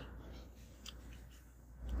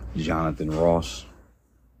 Jonathan Ross.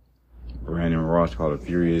 Brandon Ross called a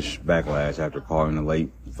furious backlash after calling the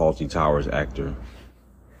late Fawlty Towers actor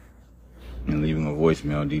and leaving a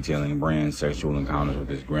voicemail detailing Brand's sexual encounters with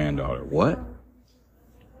his granddaughter. What?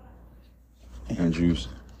 Andrews?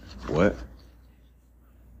 What?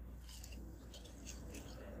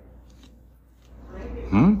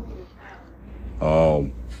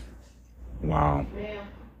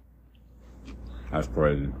 That's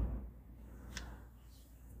crazy.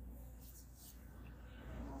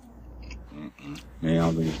 Man, I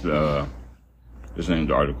don't think it's, this ain't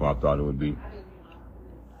the article I thought it would be.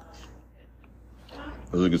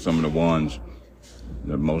 Let's look at some of the ones,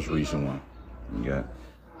 the most recent one. You got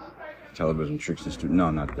television tricks and student.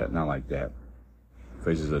 No, not that. Not like that.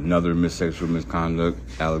 Faces another sexual misconduct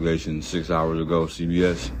allegation 6 hours ago.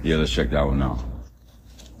 CBS. Yeah, let's check that one out.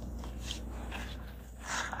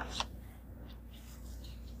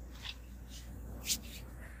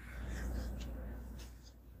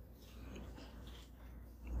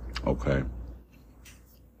 Okay.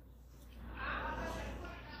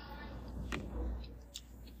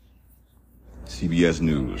 CBS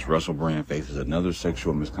News. Russell Brand faces another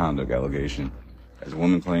sexual misconduct allegation as a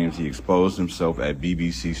woman claims he exposed himself at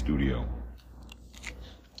BBC studio.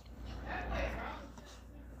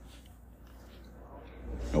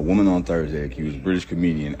 A woman on Thursday accused British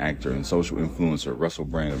comedian, actor, and social influencer Russell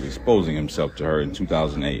Brand of exposing himself to her in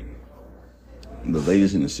 2008, the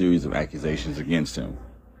latest in a series of accusations against him.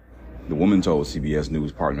 The woman told CBS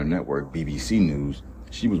News partner network BBC News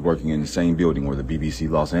she was working in the same building where the BBC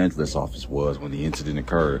Los Angeles office was when the incident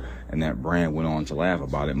occurred, and that Brand went on to laugh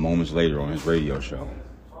about it moments later on his radio show.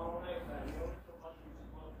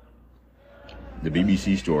 The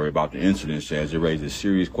BBC story about the incident says it raises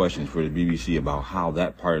serious questions for the BBC about how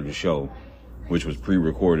that part of the show, which was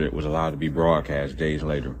pre-recorded, was allowed to be broadcast days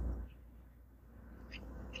later.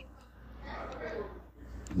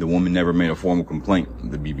 The woman never made a formal complaint,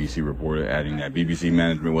 the BBC reported, adding that BBC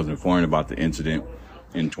management was informed about the incident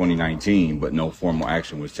in 2019, but no formal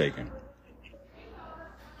action was taken.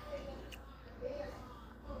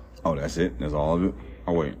 Oh, that's it? That's all of it?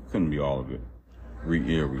 Oh, wait, couldn't be all of it.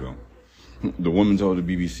 Here we go. The woman told the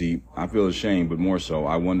BBC, "I feel ashamed, but more so,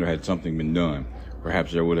 I wonder had something been done.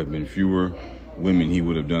 Perhaps there would have been fewer women he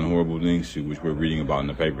would have done horrible things to, which we're reading about in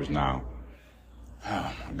the papers now."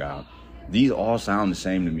 Oh, my God. These all sound the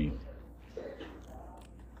same to me.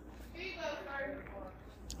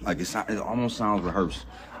 Like, it almost sounds rehearsed.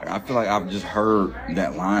 Like, I feel like I've just heard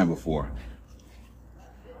that line before.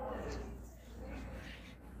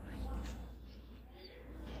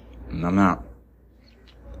 And I'm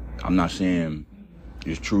not saying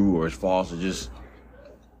it's true or it's false. It just,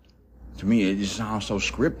 to me, it just sounds so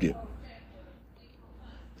scripted.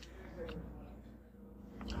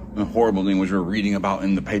 The horrible thing which we're reading about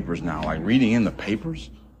in the papers now. Like, reading in the papers?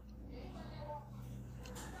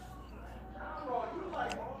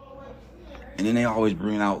 And then they always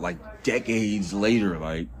bring it out like decades later,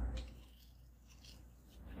 like.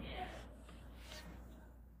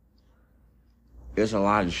 There's a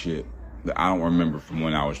lot of shit that I don't remember from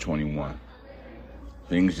when I was 21.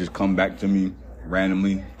 Things just come back to me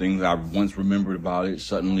randomly. Things I once remembered about it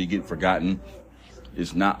suddenly get forgotten.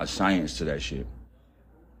 It's not a science to that shit.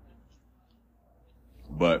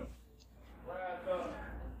 But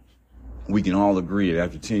we can all agree that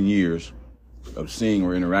after 10 years of seeing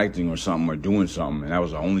or interacting or something or doing something, and that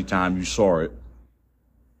was the only time you saw it,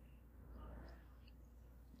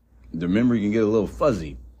 the memory can get a little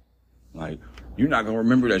fuzzy. Like, you're not going to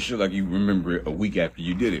remember that shit like you remember it a week after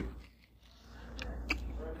you did it.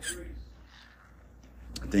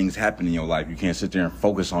 Things happen in your life. You can't sit there and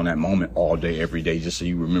focus on that moment all day, every day, just so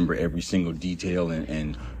you remember every single detail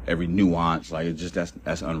and every nuance. Like, it's just,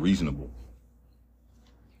 that's unreasonable.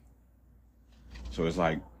 So it's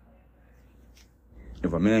like,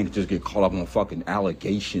 if a man can just get caught up on fucking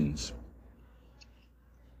allegations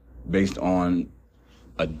based on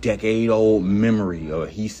a decade-old memory of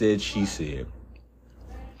he said, she said.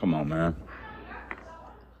 Come on, man.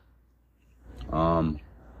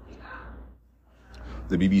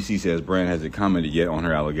 The BBC says Brand hasn't commented yet on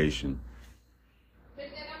her allegation.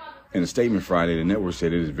 In a statement Friday, the network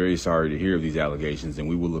said it is very sorry to hear of these allegations and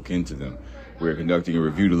we will look into them. We are conducting a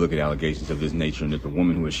review to look at allegations of this nature, and if the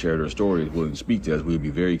woman who has shared her story is willing to speak to us, we would be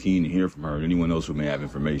very keen to hear from her and anyone else who may have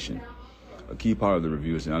information. A key part of the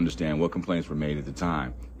review is to understand what complaints were made at the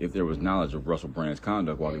time, if there was knowledge of Russell Brand's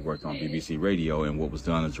conduct while he worked on BBC Radio, and what was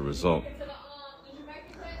done as a result.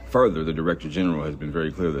 Further, the Director General has been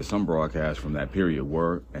very clear that some broadcasts from that period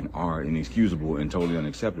were and are inexcusable and totally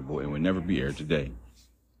unacceptable and would never be aired today.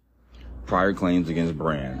 Prior claims against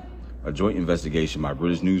Brand. A joint investigation by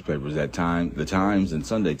British newspapers The Times and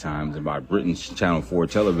Sunday Times, and by Britain's Channel 4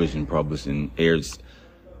 television published and aired.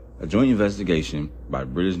 A joint investigation by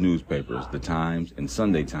British newspapers, The Times and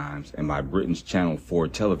Sunday Times, and by Britain's Channel 4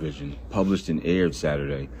 television, published and aired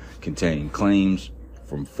Saturday, contained claims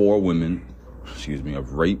from 4 women,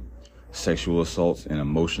 of rape, sexual assaults, and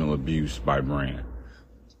emotional abuse by Brand.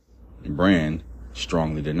 Brand,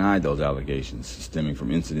 strongly denied those allegations, stemming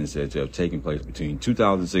from incidents said to have taken place between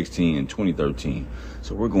 2016 and 2013.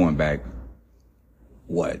 So we're going back,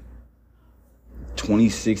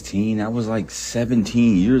 2016? That was like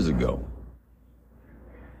 17 years ago.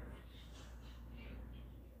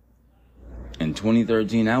 In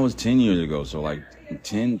 2013, that was 10 years ago. So like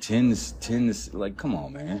 10 is like, come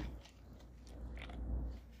on, man.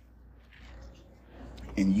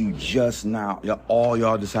 And you just now, all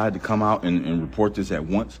y'all decided to come out and report this at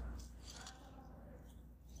once?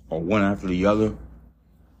 Or one after the other?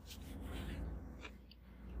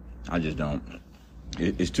 I just don't.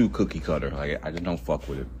 It's too cookie cutter. Like, I just don't fuck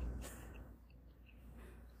with it.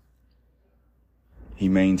 He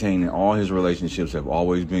maintained that all his relationships have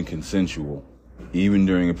always been consensual, even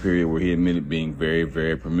during a period where he admitted being very,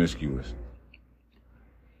 very promiscuous.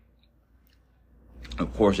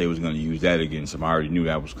 Of course, they was going to use that against him. I already knew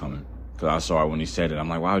that was coming. Because I saw it when he said it. I'm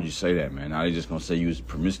like, why would you say that, man? Now they're just going to say you was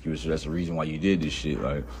promiscuous, so that's the reason why you did this shit.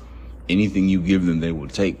 Like, anything you give them, they will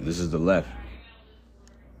take. This is the left.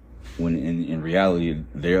 When in reality,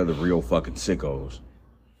 they're the real fucking sickos.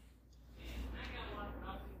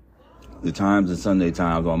 The Times and Sunday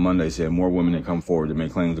Times on Monday said more women had come forward to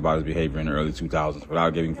make claims about his behavior in the early 2000s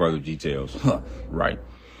without giving further details. Right.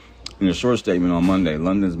 In a short statement on Monday,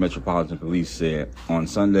 London's Metropolitan Police said, on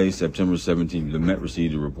Sunday, September 17th, the Met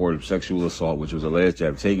received a report of sexual assault which was alleged to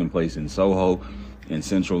have taken place in Soho in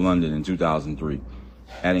central London in 2003,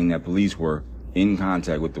 adding that police were in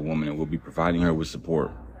contact with the woman and will be providing her with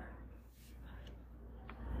support.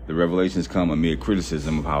 The revelations come amid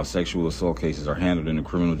criticism of how sexual assault cases are handled in the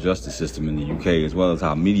criminal justice system in the UK, as well as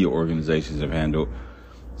how media organizations have handled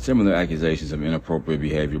similar accusations of inappropriate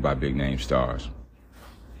behavior by big-name stars.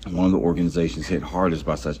 One of the organizations hit hardest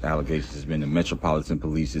by such allegations has been the Metropolitan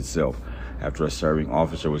Police itself, after a serving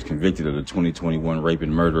officer was convicted of the 2021 rape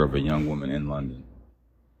and murder of a young woman in London.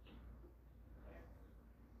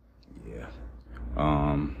 Yeah.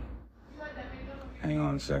 Hang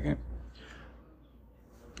on a second.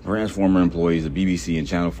 Grant's former employees of BBC and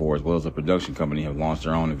Channel 4, as well as a production company, have launched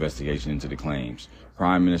their own investigation into the claims.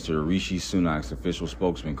 Prime Minister Rishi Sunak's official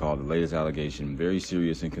spokesman called the latest allegation very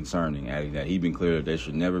serious and concerning, adding that he'd been clear that there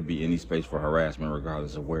should never be any space for harassment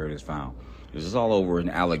regardless of where it is found. This is all over an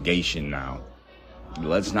allegation now.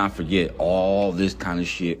 Let's not forget, all this kind of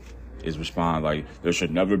shit is responded like, there should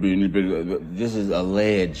never be any bit. This is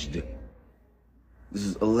alleged. This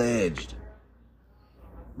is alleged.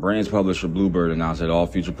 Brand's publisher Bluebird announced that all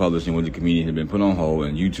future publishing with the comedian had been put on hold,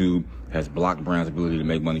 and YouTube has blocked Brand's ability to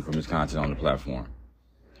make money from his content on the platform.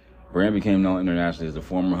 Brand became known internationally as the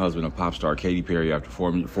former husband of pop star Katy Perry after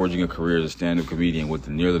forging a career as a stand-up comedian with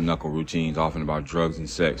the near-the-knuckle routines often about drugs and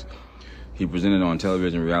sex. He presented on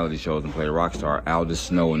television reality shows and played rock star Aldous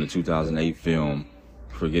Snow in the 2008 film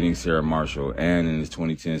Forgetting Sarah Marshall and in his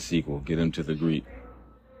 2010 sequel, Get Him to the Greek.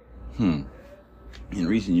 In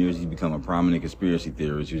recent years, he's become a prominent conspiracy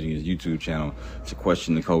theorist, using his YouTube channel to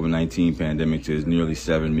question the COVID-19 pandemic to his nearly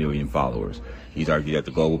 7 million followers. He's argued that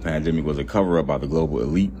the global pandemic was a cover-up by the global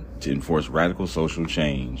elite to enforce radical social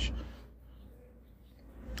change,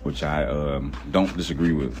 which I don't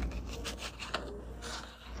disagree with.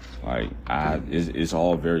 Like, it's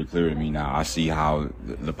all very clear to me now. I see how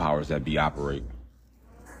the powers that be operate.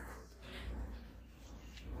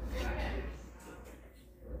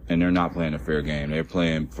 And they're not playing a fair game. They're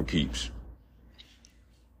playing for keeps.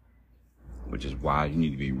 Which is why you need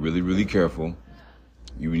to be really, really careful.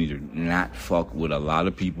 You need to not fuck with a lot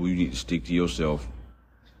of people. You need to stick to yourself.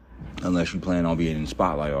 Unless you plan on being in the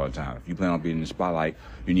spotlight all the time. If you plan on being in the spotlight,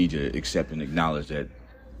 you need to accept and acknowledge that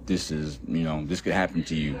this is, this could happen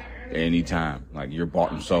to you at any time. Like, you're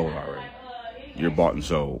bought and sold already. You're bought and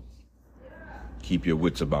sold. Keep your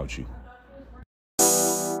wits about you.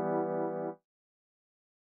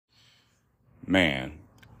 Man,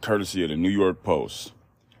 courtesy of the New York Post,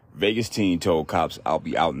 Vegas teen told cops I'll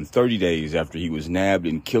be out in 30 days after he was nabbed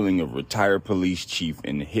in killing a retired police chief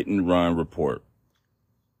in a hit-and-run report.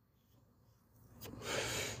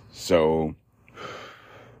 So,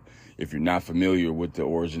 if you're not familiar with the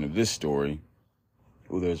origin of this story,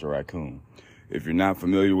 there's a raccoon. If you're not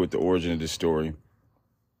familiar with the origin of this story,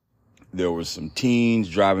 there were some teens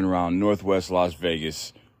driving around northwest Las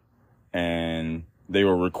Vegas, and they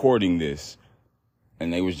were recording this.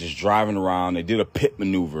 And they was just driving around. They did a pit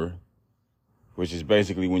maneuver, which is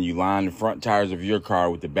basically when you line the front tires of your car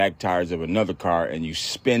with the back tires of another car and you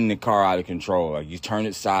spin the car out of control. Like, you turn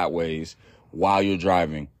it sideways while you're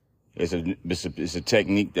driving. It's a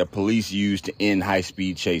technique that police use to end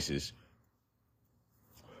high-speed chases.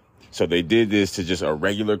 So they did this to just a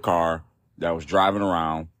regular car that was driving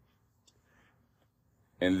around.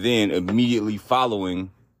 and then immediately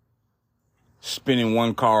following, spinning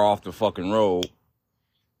one car off the fucking road.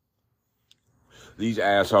 These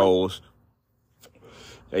assholes,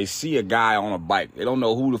 they see a guy on a bike. They don't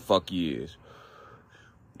know who the fuck he is.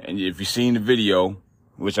 And if you've seen the video,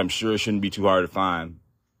 which I'm sure shouldn't be too hard to find,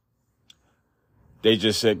 they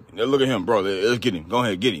just said, look at him, bro, let's get him. Go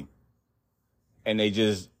ahead, get him. And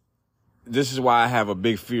this is why I have a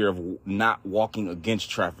big fear of not walking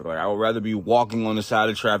against traffic. Like, I would rather be walking on the side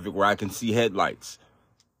of traffic where I can see headlights.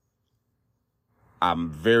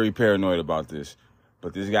 I'm very paranoid about this.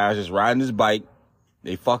 But this guy's just riding his bike.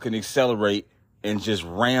 They fucking accelerate and just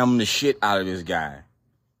ram the shit out of this guy.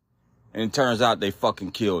 And it turns out they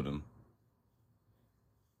fucking killed him.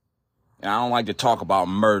 And I don't like to talk about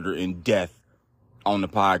murder and death on the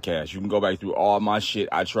podcast. You can go back through all my shit.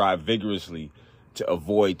 I try vigorously to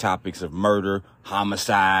avoid topics of murder,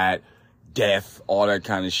 homicide, death, all that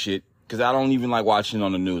kind of shit. Because I don't even like watching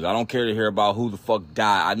on the news. I don't care to hear about who the fuck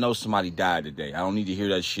died. I know somebody died today. I don't need to hear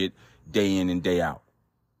that shit day in and day out.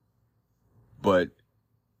 But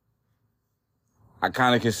I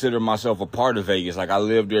kind of consider myself a part of Vegas. Like, I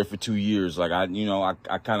lived there for 2 years. Like, I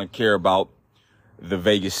kind of care about the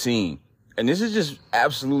Vegas scene. And this is just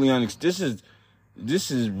absolutely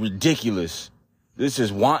this is ridiculous. This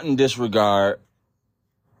is wanton disregard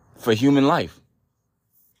for human life.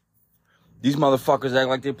 These motherfuckers act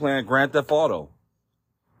like they're playing Grand Theft Auto.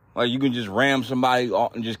 Like, you can just ram somebody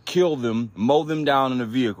and just kill them, mow them down in a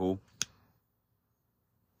vehicle,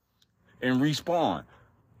 and respawn.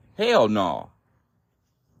 Hell no.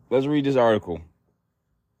 Let's read this article.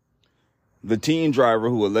 The teen driver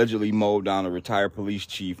who allegedly mowed down a retired police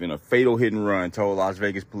chief in a fatal hit and run told Las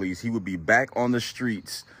Vegas police he would be back on the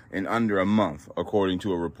streets in under a month, according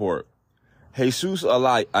to a report. Jesus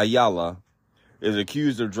Ayala is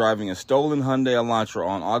accused of driving a stolen Hyundai Elantra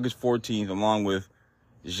on August 14th along with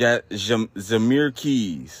Zamir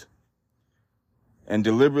Keys and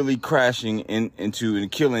deliberately crashing into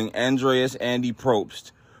and killing Andreas Andy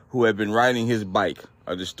Probst, who had been riding his bike.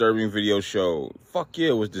 A disturbing video showed. Fuck yeah,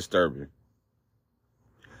 it was disturbing.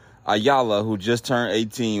 Ayala, who just turned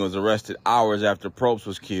 18, was arrested hours after Probst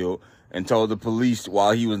was killed and told the police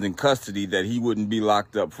while he was in custody that he wouldn't be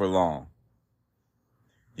locked up for long.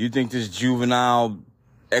 You think this juvenile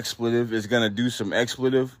expletive is going to do some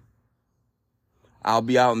expletive? I'll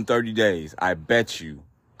be out in 30 days. I bet you,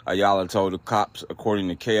 Ayala told the cops, according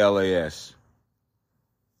to KLAS.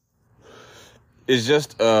 It's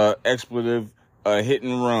just expletive, a hit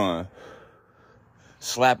and run,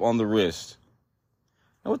 slap on the wrist.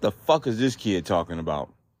 Now, what the fuck is this kid talking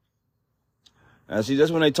about? Now, see,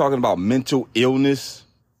 that's when they talking about mental illness.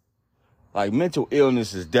 Like, mental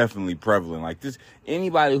illness is definitely prevalent. Like, this,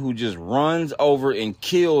 anybody who just runs over and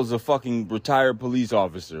kills a fucking retired police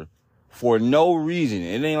officer for no reason.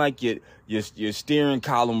 It ain't like your steering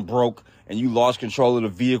column broke and you lost control of the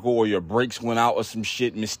vehicle or your brakes went out or some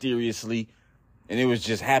shit mysteriously and it was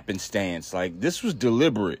just happenstance. Like, this was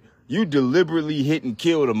deliberate. You deliberately hit and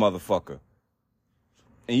killed a motherfucker.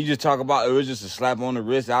 And you just talk about it was just a slap on the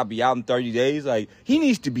wrist, I'll be out in 30 days. Like, he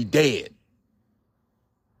needs to be dead.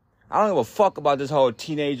 I don't give a fuck about this whole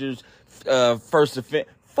teenagers first offense.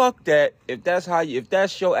 Fuck that. If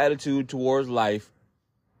that's your attitude towards life,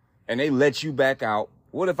 and they let you back out,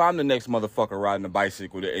 what if I'm the next motherfucker riding a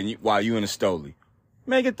bicycle while you in a Stoli?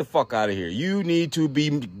 Man, get the fuck out of here. You need to be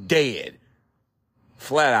dead,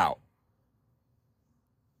 flat out.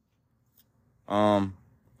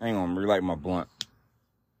 Hang on, relight my blunt.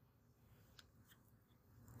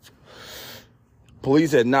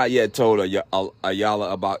 Police had not yet told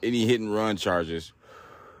Ayala about any hit and run charges,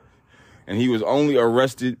 and he was only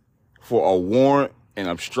arrested for a warrant and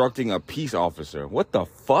obstructing a peace officer. What the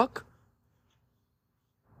fuck?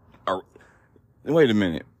 Wait a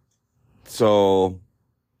minute. So,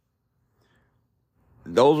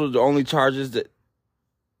 those were the only charges that...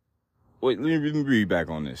 Wait, let me read back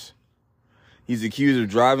on this. He's accused of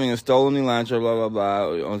driving a stolen Elantra, blah, blah,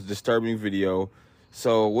 blah, on a disturbing video.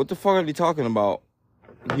 So, what the fuck are they talking about?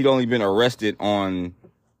 He'd only been arrested on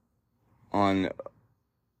a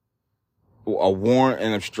warrant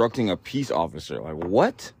and obstructing a peace officer. Like,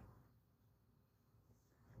 what?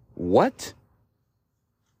 What?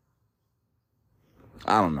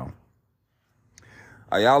 I don't know.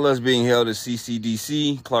 Ayala is being held at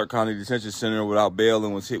CCDC, Clark County Detention Center, without bail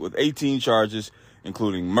and was hit with 18 charges,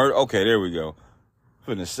 including murder. Okay, there we go.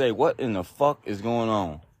 I'm finna say, what in the fuck is going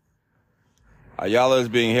on? Ayala is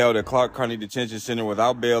being held at Clark County Detention Center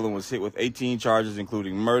without bail and was hit with 18 charges,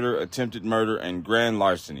 including murder, attempted murder, and grand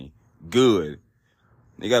larceny. Good.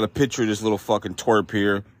 They got a picture of this little fucking twerp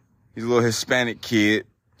here. He's a little Hispanic kid.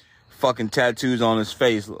 fucking tattoos on his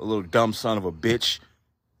face, a little dumb son of a bitch.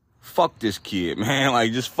 Fuck this kid, man.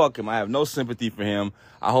 Like, just fuck him. I have no sympathy for him.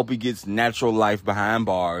 I hope he gets natural life behind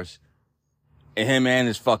bars. And him and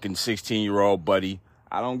his fucking 16-year-old buddy.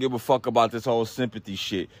 I don't give a fuck about this whole sympathy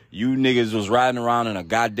shit. You niggas was riding around in a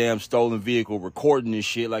goddamn stolen vehicle recording this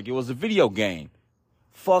shit like it was a video game.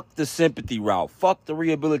 Fuck the sympathy route. Fuck the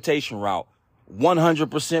rehabilitation route.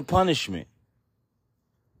 100% punishment.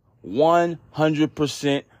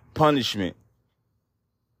 100% punishment.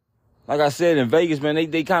 Like I said, in Vegas, man,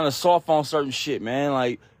 they kind of soft on certain shit, man.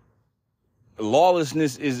 Like,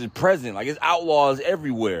 lawlessness is present. Like, it's outlaws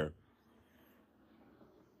everywhere.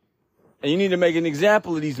 And you need to make an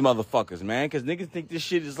example of these motherfuckers, man, because niggas think this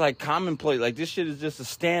shit is, like, commonplace. Like, this shit is just a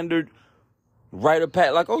standard rite of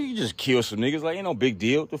passage. Like, oh, you just kill some niggas. Like, ain't no big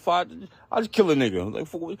deal. The fuck? I'll just kill a nigga.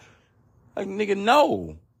 Like, nigga,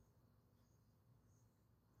 no.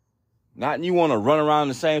 Not you want to run around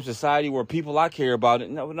the same society where people I care about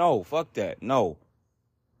it. No, fuck that. No.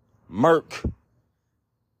 Merc.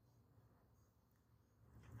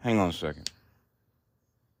 Hang on a second.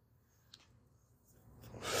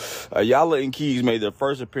 Ayala and Keys made their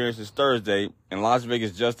first appearances Thursday in Las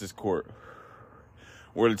Vegas Justice Court,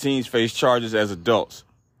 where the teens faced charges as adults.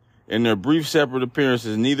 In their brief separate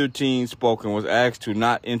appearances, neither teen spoke and was asked to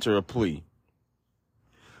not enter a plea.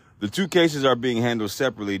 The two cases are being handled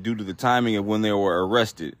separately due to the timing of when they were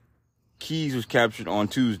arrested. Keys was captured on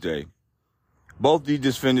Tuesday. Both these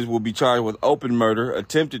defendants will be charged with open murder,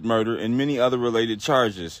 attempted murder, and many other related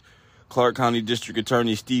charges, Clark County District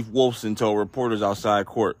Attorney Steve Wolfson told reporters outside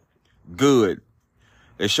court. Good.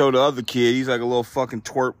 They showed the other kid. He's like a little fucking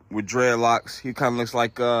twerp with dreadlocks. He kind of looks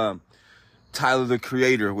like Tyler, the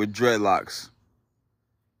Creator, with dreadlocks.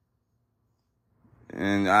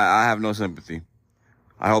 And I have no sympathy.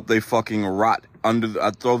 I hope they fucking rot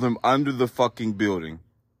I throw them under the fucking building.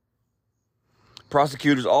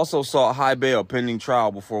 Prosecutors also sought high bail pending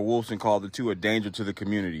trial before Wolfson called the two a danger to the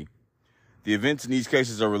community. The events in these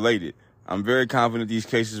cases are related. I'm very confident these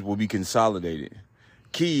cases will be consolidated.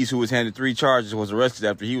 Keys, who was handed 3 charges, was arrested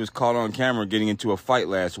after he was caught on camera getting into a fight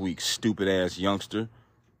last week, stupid-ass youngster.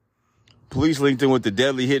 Police linked him with the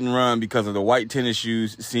deadly hit and run because of the white tennis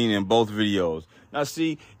shoes seen in both videos. Now,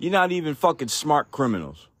 see, you're not even fucking smart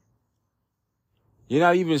criminals. You're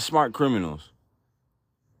not even smart criminals.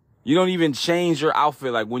 You don't even change your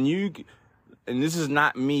outfit. Like, when you... And this is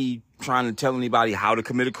not me trying to tell anybody how to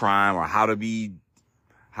commit a crime or how to be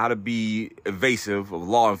evasive of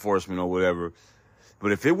law enforcement or whatever.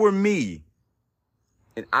 But if it were me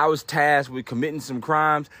and I was tasked with committing some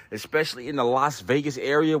crimes, especially in the Las Vegas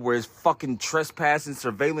area where there's fucking trespassing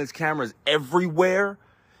surveillance cameras everywhere,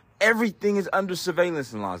 everything is under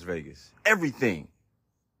surveillance in Las Vegas. Everything.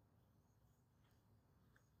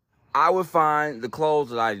 I would find the clothes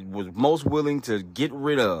that I was most willing to get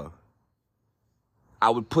rid of. I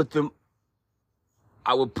would put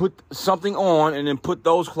something on and then put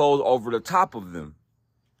those clothes over the top of them.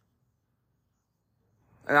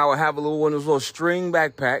 And I would have one of those little string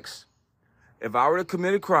backpacks. If I were to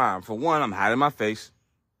commit a crime, for one, I'm hiding my face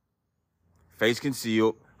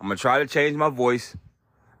concealed. I'm going to try to change my voice.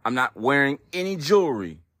 I'm not wearing any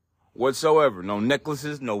jewelry whatsoever. No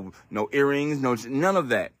necklaces, no earrings, none of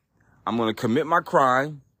that. I'm going to commit my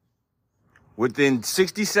crime. Within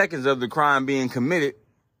 60 seconds of the crime being committed,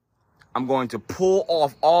 I'm going to pull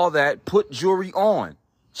off all that, put jewelry on,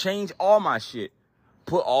 change all my shit,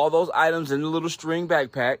 put all those items in the little string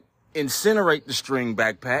backpack, incinerate the string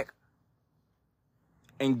backpack,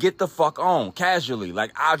 and get the fuck on casually.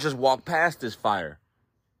 Like, I'll just walk past this fire.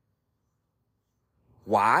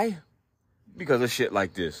 Why? Because of shit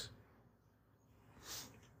like this.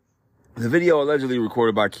 The video allegedly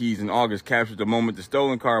recorded by Keys in August captured the moment the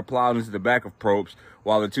stolen car plowed into the back of Probst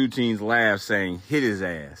while the two teens laughed, saying, "Hit his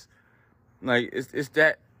ass." Like, it's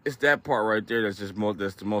that part right there that's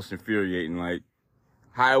the most infuriating. Like,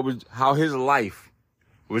 how his life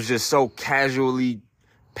was just so casually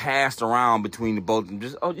passed around between the both of them.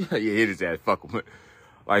 Just, oh yeah, hit his ass, fuck him.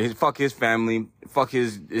 Like, fuck his family, fuck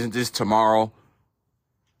isn't this tomorrow?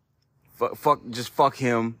 Fuck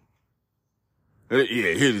him. Yeah,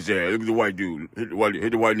 hit his ass. Look at the white dude. Hit the white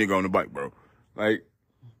nigga on the bike, bro. Like,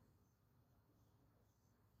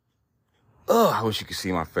 I wish you could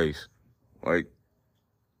see my face. Like,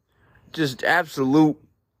 just absolute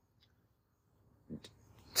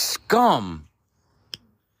scum.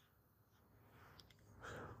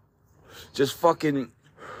 Just fucking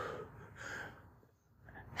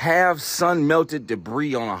have sun-melted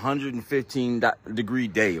debris on a 115-degree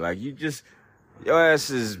day. Like, your ass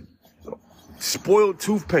is spoiled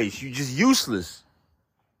toothpaste. You just useless.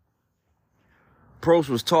 Probst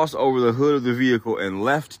was tossed over the hood of the vehicle and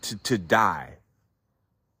left to die.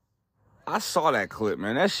 I saw that clip,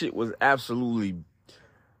 man. That shit was absolutely,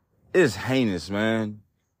 it's heinous, man.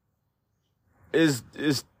 It's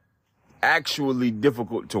actually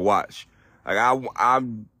difficult to watch. Like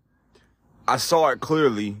I saw it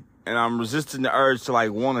clearly, and I'm resisting the urge to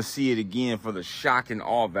like want to see it again for the shock and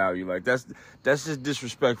awe value. Like that's just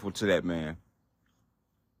disrespectful to that man.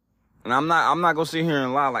 And I'm not gonna sit here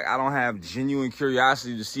and lie. Like I don't have genuine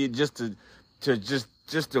curiosity to see it, just the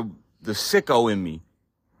sicko in me.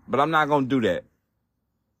 But I'm not gonna do that.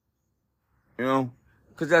 You know,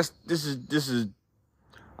 because this is.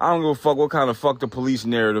 I don't give a fuck what kind of fuck the police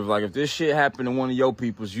narrative. Like if this shit happened to one of your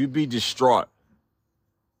peoples, you'd be distraught.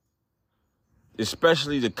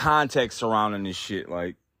 Especially the context surrounding this shit.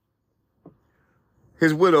 Like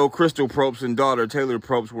his widow, Crystal Probst, and daughter, Taylor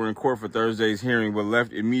Probst, were in court for Thursday's hearing, but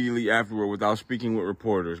left immediately afterward without speaking with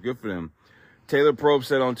reporters. Good for them. Taylor Probst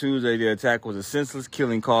said on Tuesday the attack was a senseless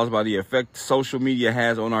killing caused by the effect social media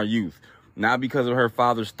has on our youth, not because of her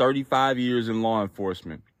father's 35 years in law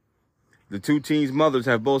enforcement. The two teens' mothers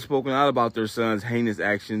have both spoken out about their son's heinous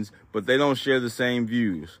actions, but they don't share the same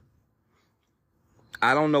views.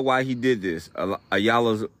 I don't know why he did this,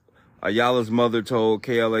 Ayala's mother told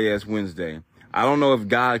KLAS Wednesday. I don't know if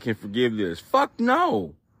God can forgive this. Fuck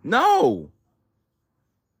no. No.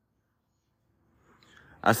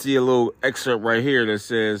 I see a little excerpt right here that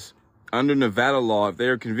says, under Nevada law, if they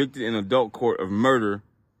are convicted in adult court of murder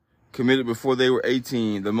committed before they were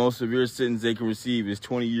 18, the most severe sentence they can receive is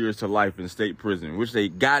 20 years to life in state prison, which they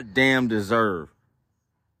goddamn deserve.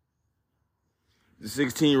 The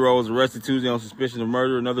 16-year-old was arrested Tuesday on suspicion of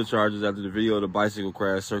murder and other charges after the video of the bicycle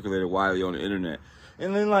crash circulated widely on the internet.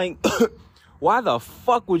 And then, like, why the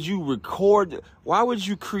fuck would you record? Why would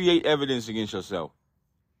you create evidence against yourself?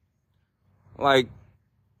 Like,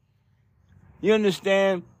 you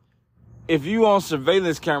understand? If you on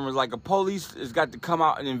surveillance cameras, like a police has got to come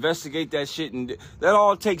out and investigate that shit, and that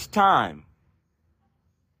all takes time.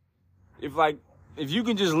 If you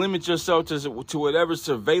can just limit yourself to whatever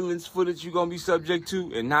surveillance footage you're gonna be subject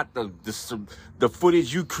to, and not the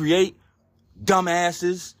footage you create,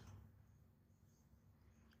 dumbasses.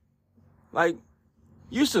 Like,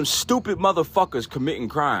 you're some stupid motherfuckers committing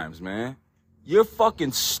crimes, man. You're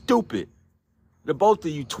fucking stupid. The both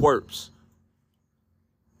of you twerps.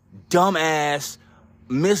 Dumbass,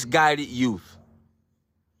 misguided youth.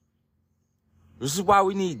 This is why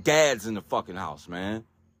we need dads in the fucking house, man.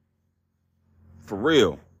 For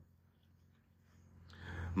real.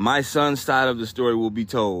 My son's side of the story will be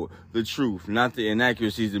told. The truth, not the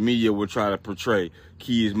inaccuracies the media will try to portray,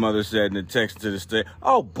 Key's mother said in a text to the state.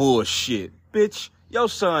 Oh, bullshit. Bitch, your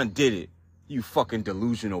son did it. You fucking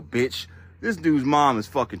delusional bitch. This dude's mom is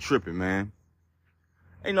fucking tripping, man.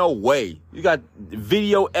 Ain't no way. You got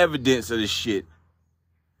video evidence of this shit.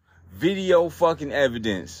 Video fucking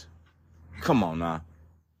evidence. Come on now.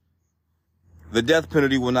 The death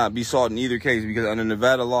penalty will not be sought in either case because under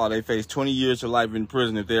Nevada law, they face 20 years to life in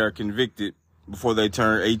prison if they are convicted before they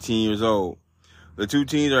turn 18 years old. The two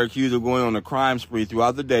teens are accused of going on a crime spree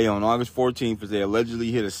throughout the day on August 14th as they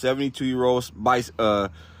allegedly hit a 72-year-old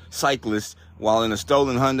cyclist while in a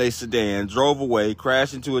stolen Hyundai sedan, drove away,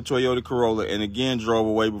 crashed into a Toyota Corolla, and again drove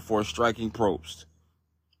away before striking Probst.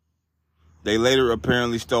 They later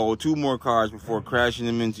apparently stole 2 more cars before crashing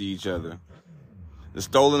them into each other. The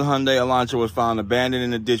stolen Hyundai Elantra was found abandoned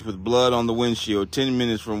in a ditch with blood on the windshield 10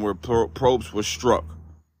 minutes from where Probst was struck.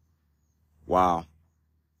 Wow.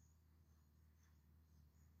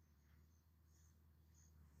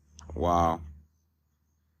 Wow.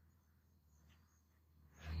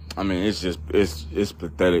 I mean, it's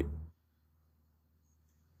pathetic.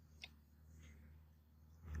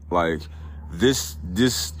 Like, this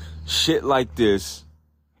shit like this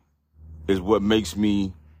is what makes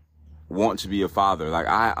me want to be a father. Like,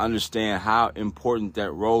 I understand how important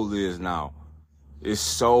that role is now. It's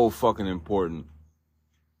so fucking important.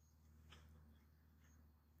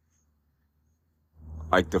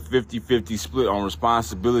 Like the 50-50 split on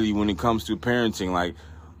responsibility when it comes to parenting. Like,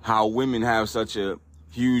 how women have such a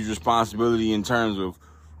huge responsibility in terms of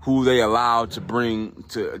who they allow to bring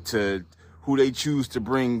to who they choose to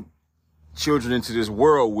bring children into this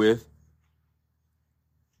world with.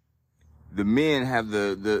 The men have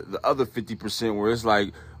the other 50% where it's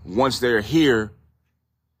like, once they're here,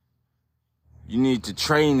 you need to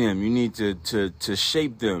train them. You need to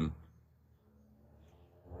shape them.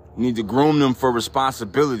 You need to groom them for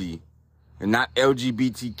responsibility and not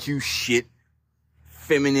LGBTQ shit,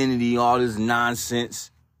 femininity, all this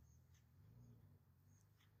nonsense.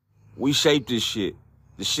 We shape this shit.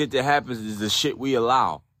 The shit that happens is the shit we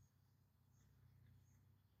allow.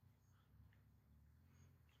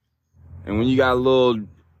 And when you got little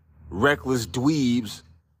reckless dweebs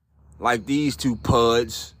like these two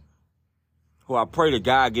puds, who I pray to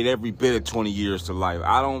God get every bit of 20 years to life.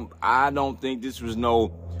 I don't think this was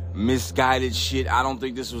no misguided shit. I don't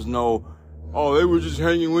think this was no, oh, they were just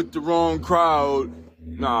hanging with the wrong crowd.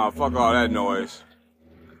 Nah, fuck all that noise.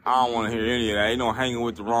 I don't want to hear any of that. Ain't no hanging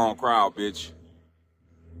with the wrong crowd, bitch.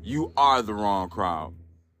 You are the wrong crowd.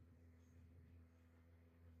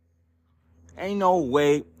 Ain't no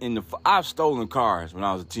way I've stolen cars when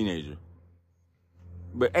I was a teenager.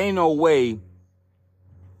 But ain't no way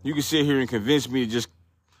you can sit here and convince me to just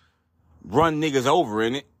run niggas over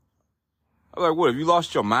in it. I'm like, what, have you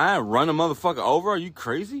lost your mind? Run a motherfucker over? Are you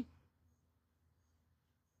crazy?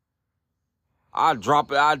 I'd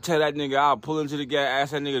drop it. I'd tell that nigga, I'll pull into the gas,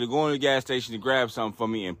 ask that nigga to go in the gas station to grab something for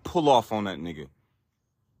me and pull off on that nigga.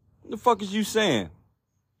 What the fuck is you saying?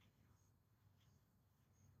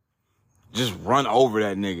 Just run over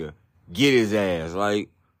that nigga. Get his ass. Like,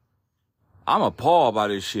 I'm appalled by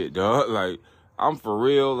this shit, dog. Like, I'm for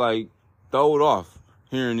real, like, throwed off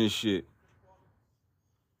hearing this shit.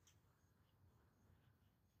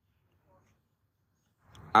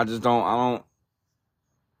 I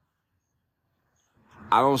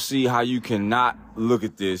don't see how you cannot look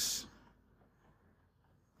at this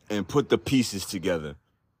and put the pieces together.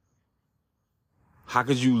 How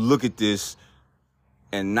could you look at this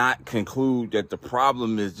and not conclude that the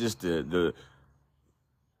problem is just the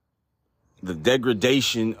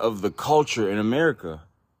degradation of the culture in America?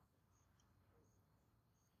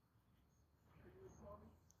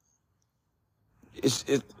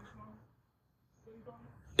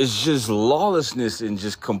 It's just lawlessness and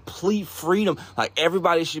just complete freedom. Like,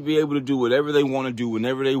 everybody should be able to do whatever they want to do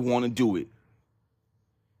whenever they want to do it.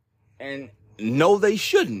 And no, they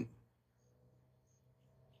shouldn't.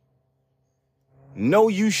 No,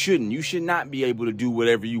 you shouldn't. You should not be able to do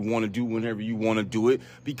whatever you want to do whenever you want to do it,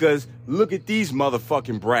 because look at these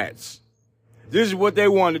motherfucking brats. This is what they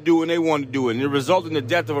want to do when they want to do it, and it resulted in the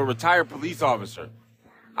death of a retired police officer.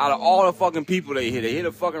 Out of all the fucking people they hit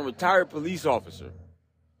a fucking retired police officer.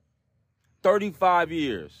 35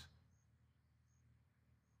 years.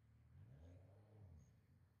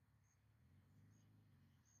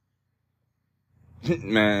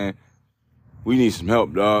 Man, we need some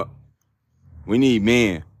help, dog. We need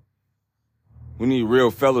men. We need real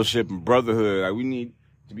fellowship and brotherhood. Like, we need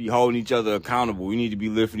to be holding each other accountable. We need to be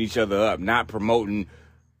lifting each other up, not promoting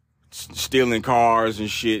stealing cars and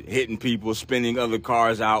shit, hitting people, spinning other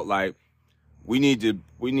cars out. Like, we need to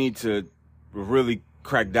really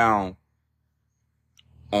crack down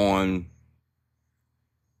on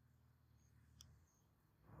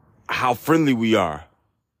how friendly we are.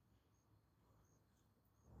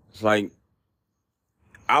 It's like,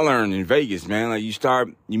 I learned in Vegas, man. Like,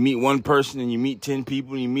 you meet one person and you meet 10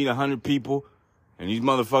 people and you meet 100 people. And these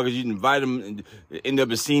motherfuckers, you invite them and end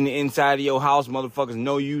up seeing the inside of your house. Motherfuckers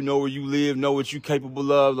know you, know where you live, know what you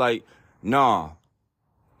capable of. Like, nah.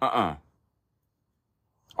 All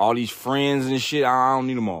these friends and shit, I don't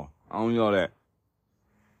need them all. I don't need all that.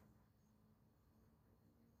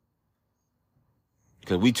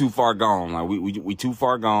 Because we too far gone. Like, we too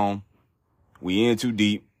far gone. We in too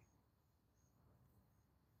deep.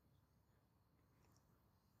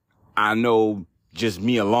 I know just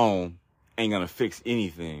me alone ain't gonna fix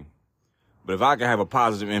anything. But if I can have a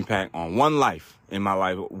positive impact on one life in my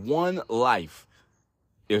life, one life,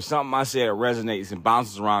 if something I said resonates and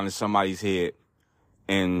bounces around in somebody's head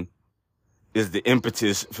and is the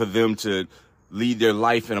impetus for them to lead their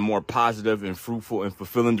life in a more positive and fruitful and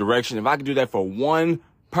fulfilling direction, if I can do that for one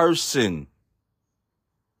person,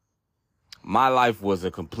 my life was a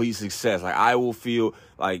complete success. Like, I will feel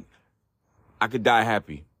like I could die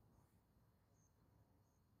happy.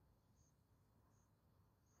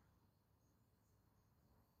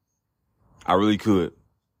 I really could.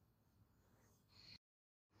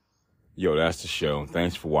 Yo, that's the show.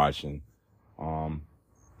 Thanks for watching.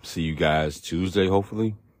 See you guys Tuesday,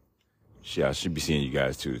 hopefully. Yeah, I should be seeing you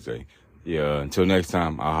guys Tuesday. Yeah, until next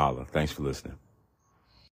time, I'll holler. Thanks for listening.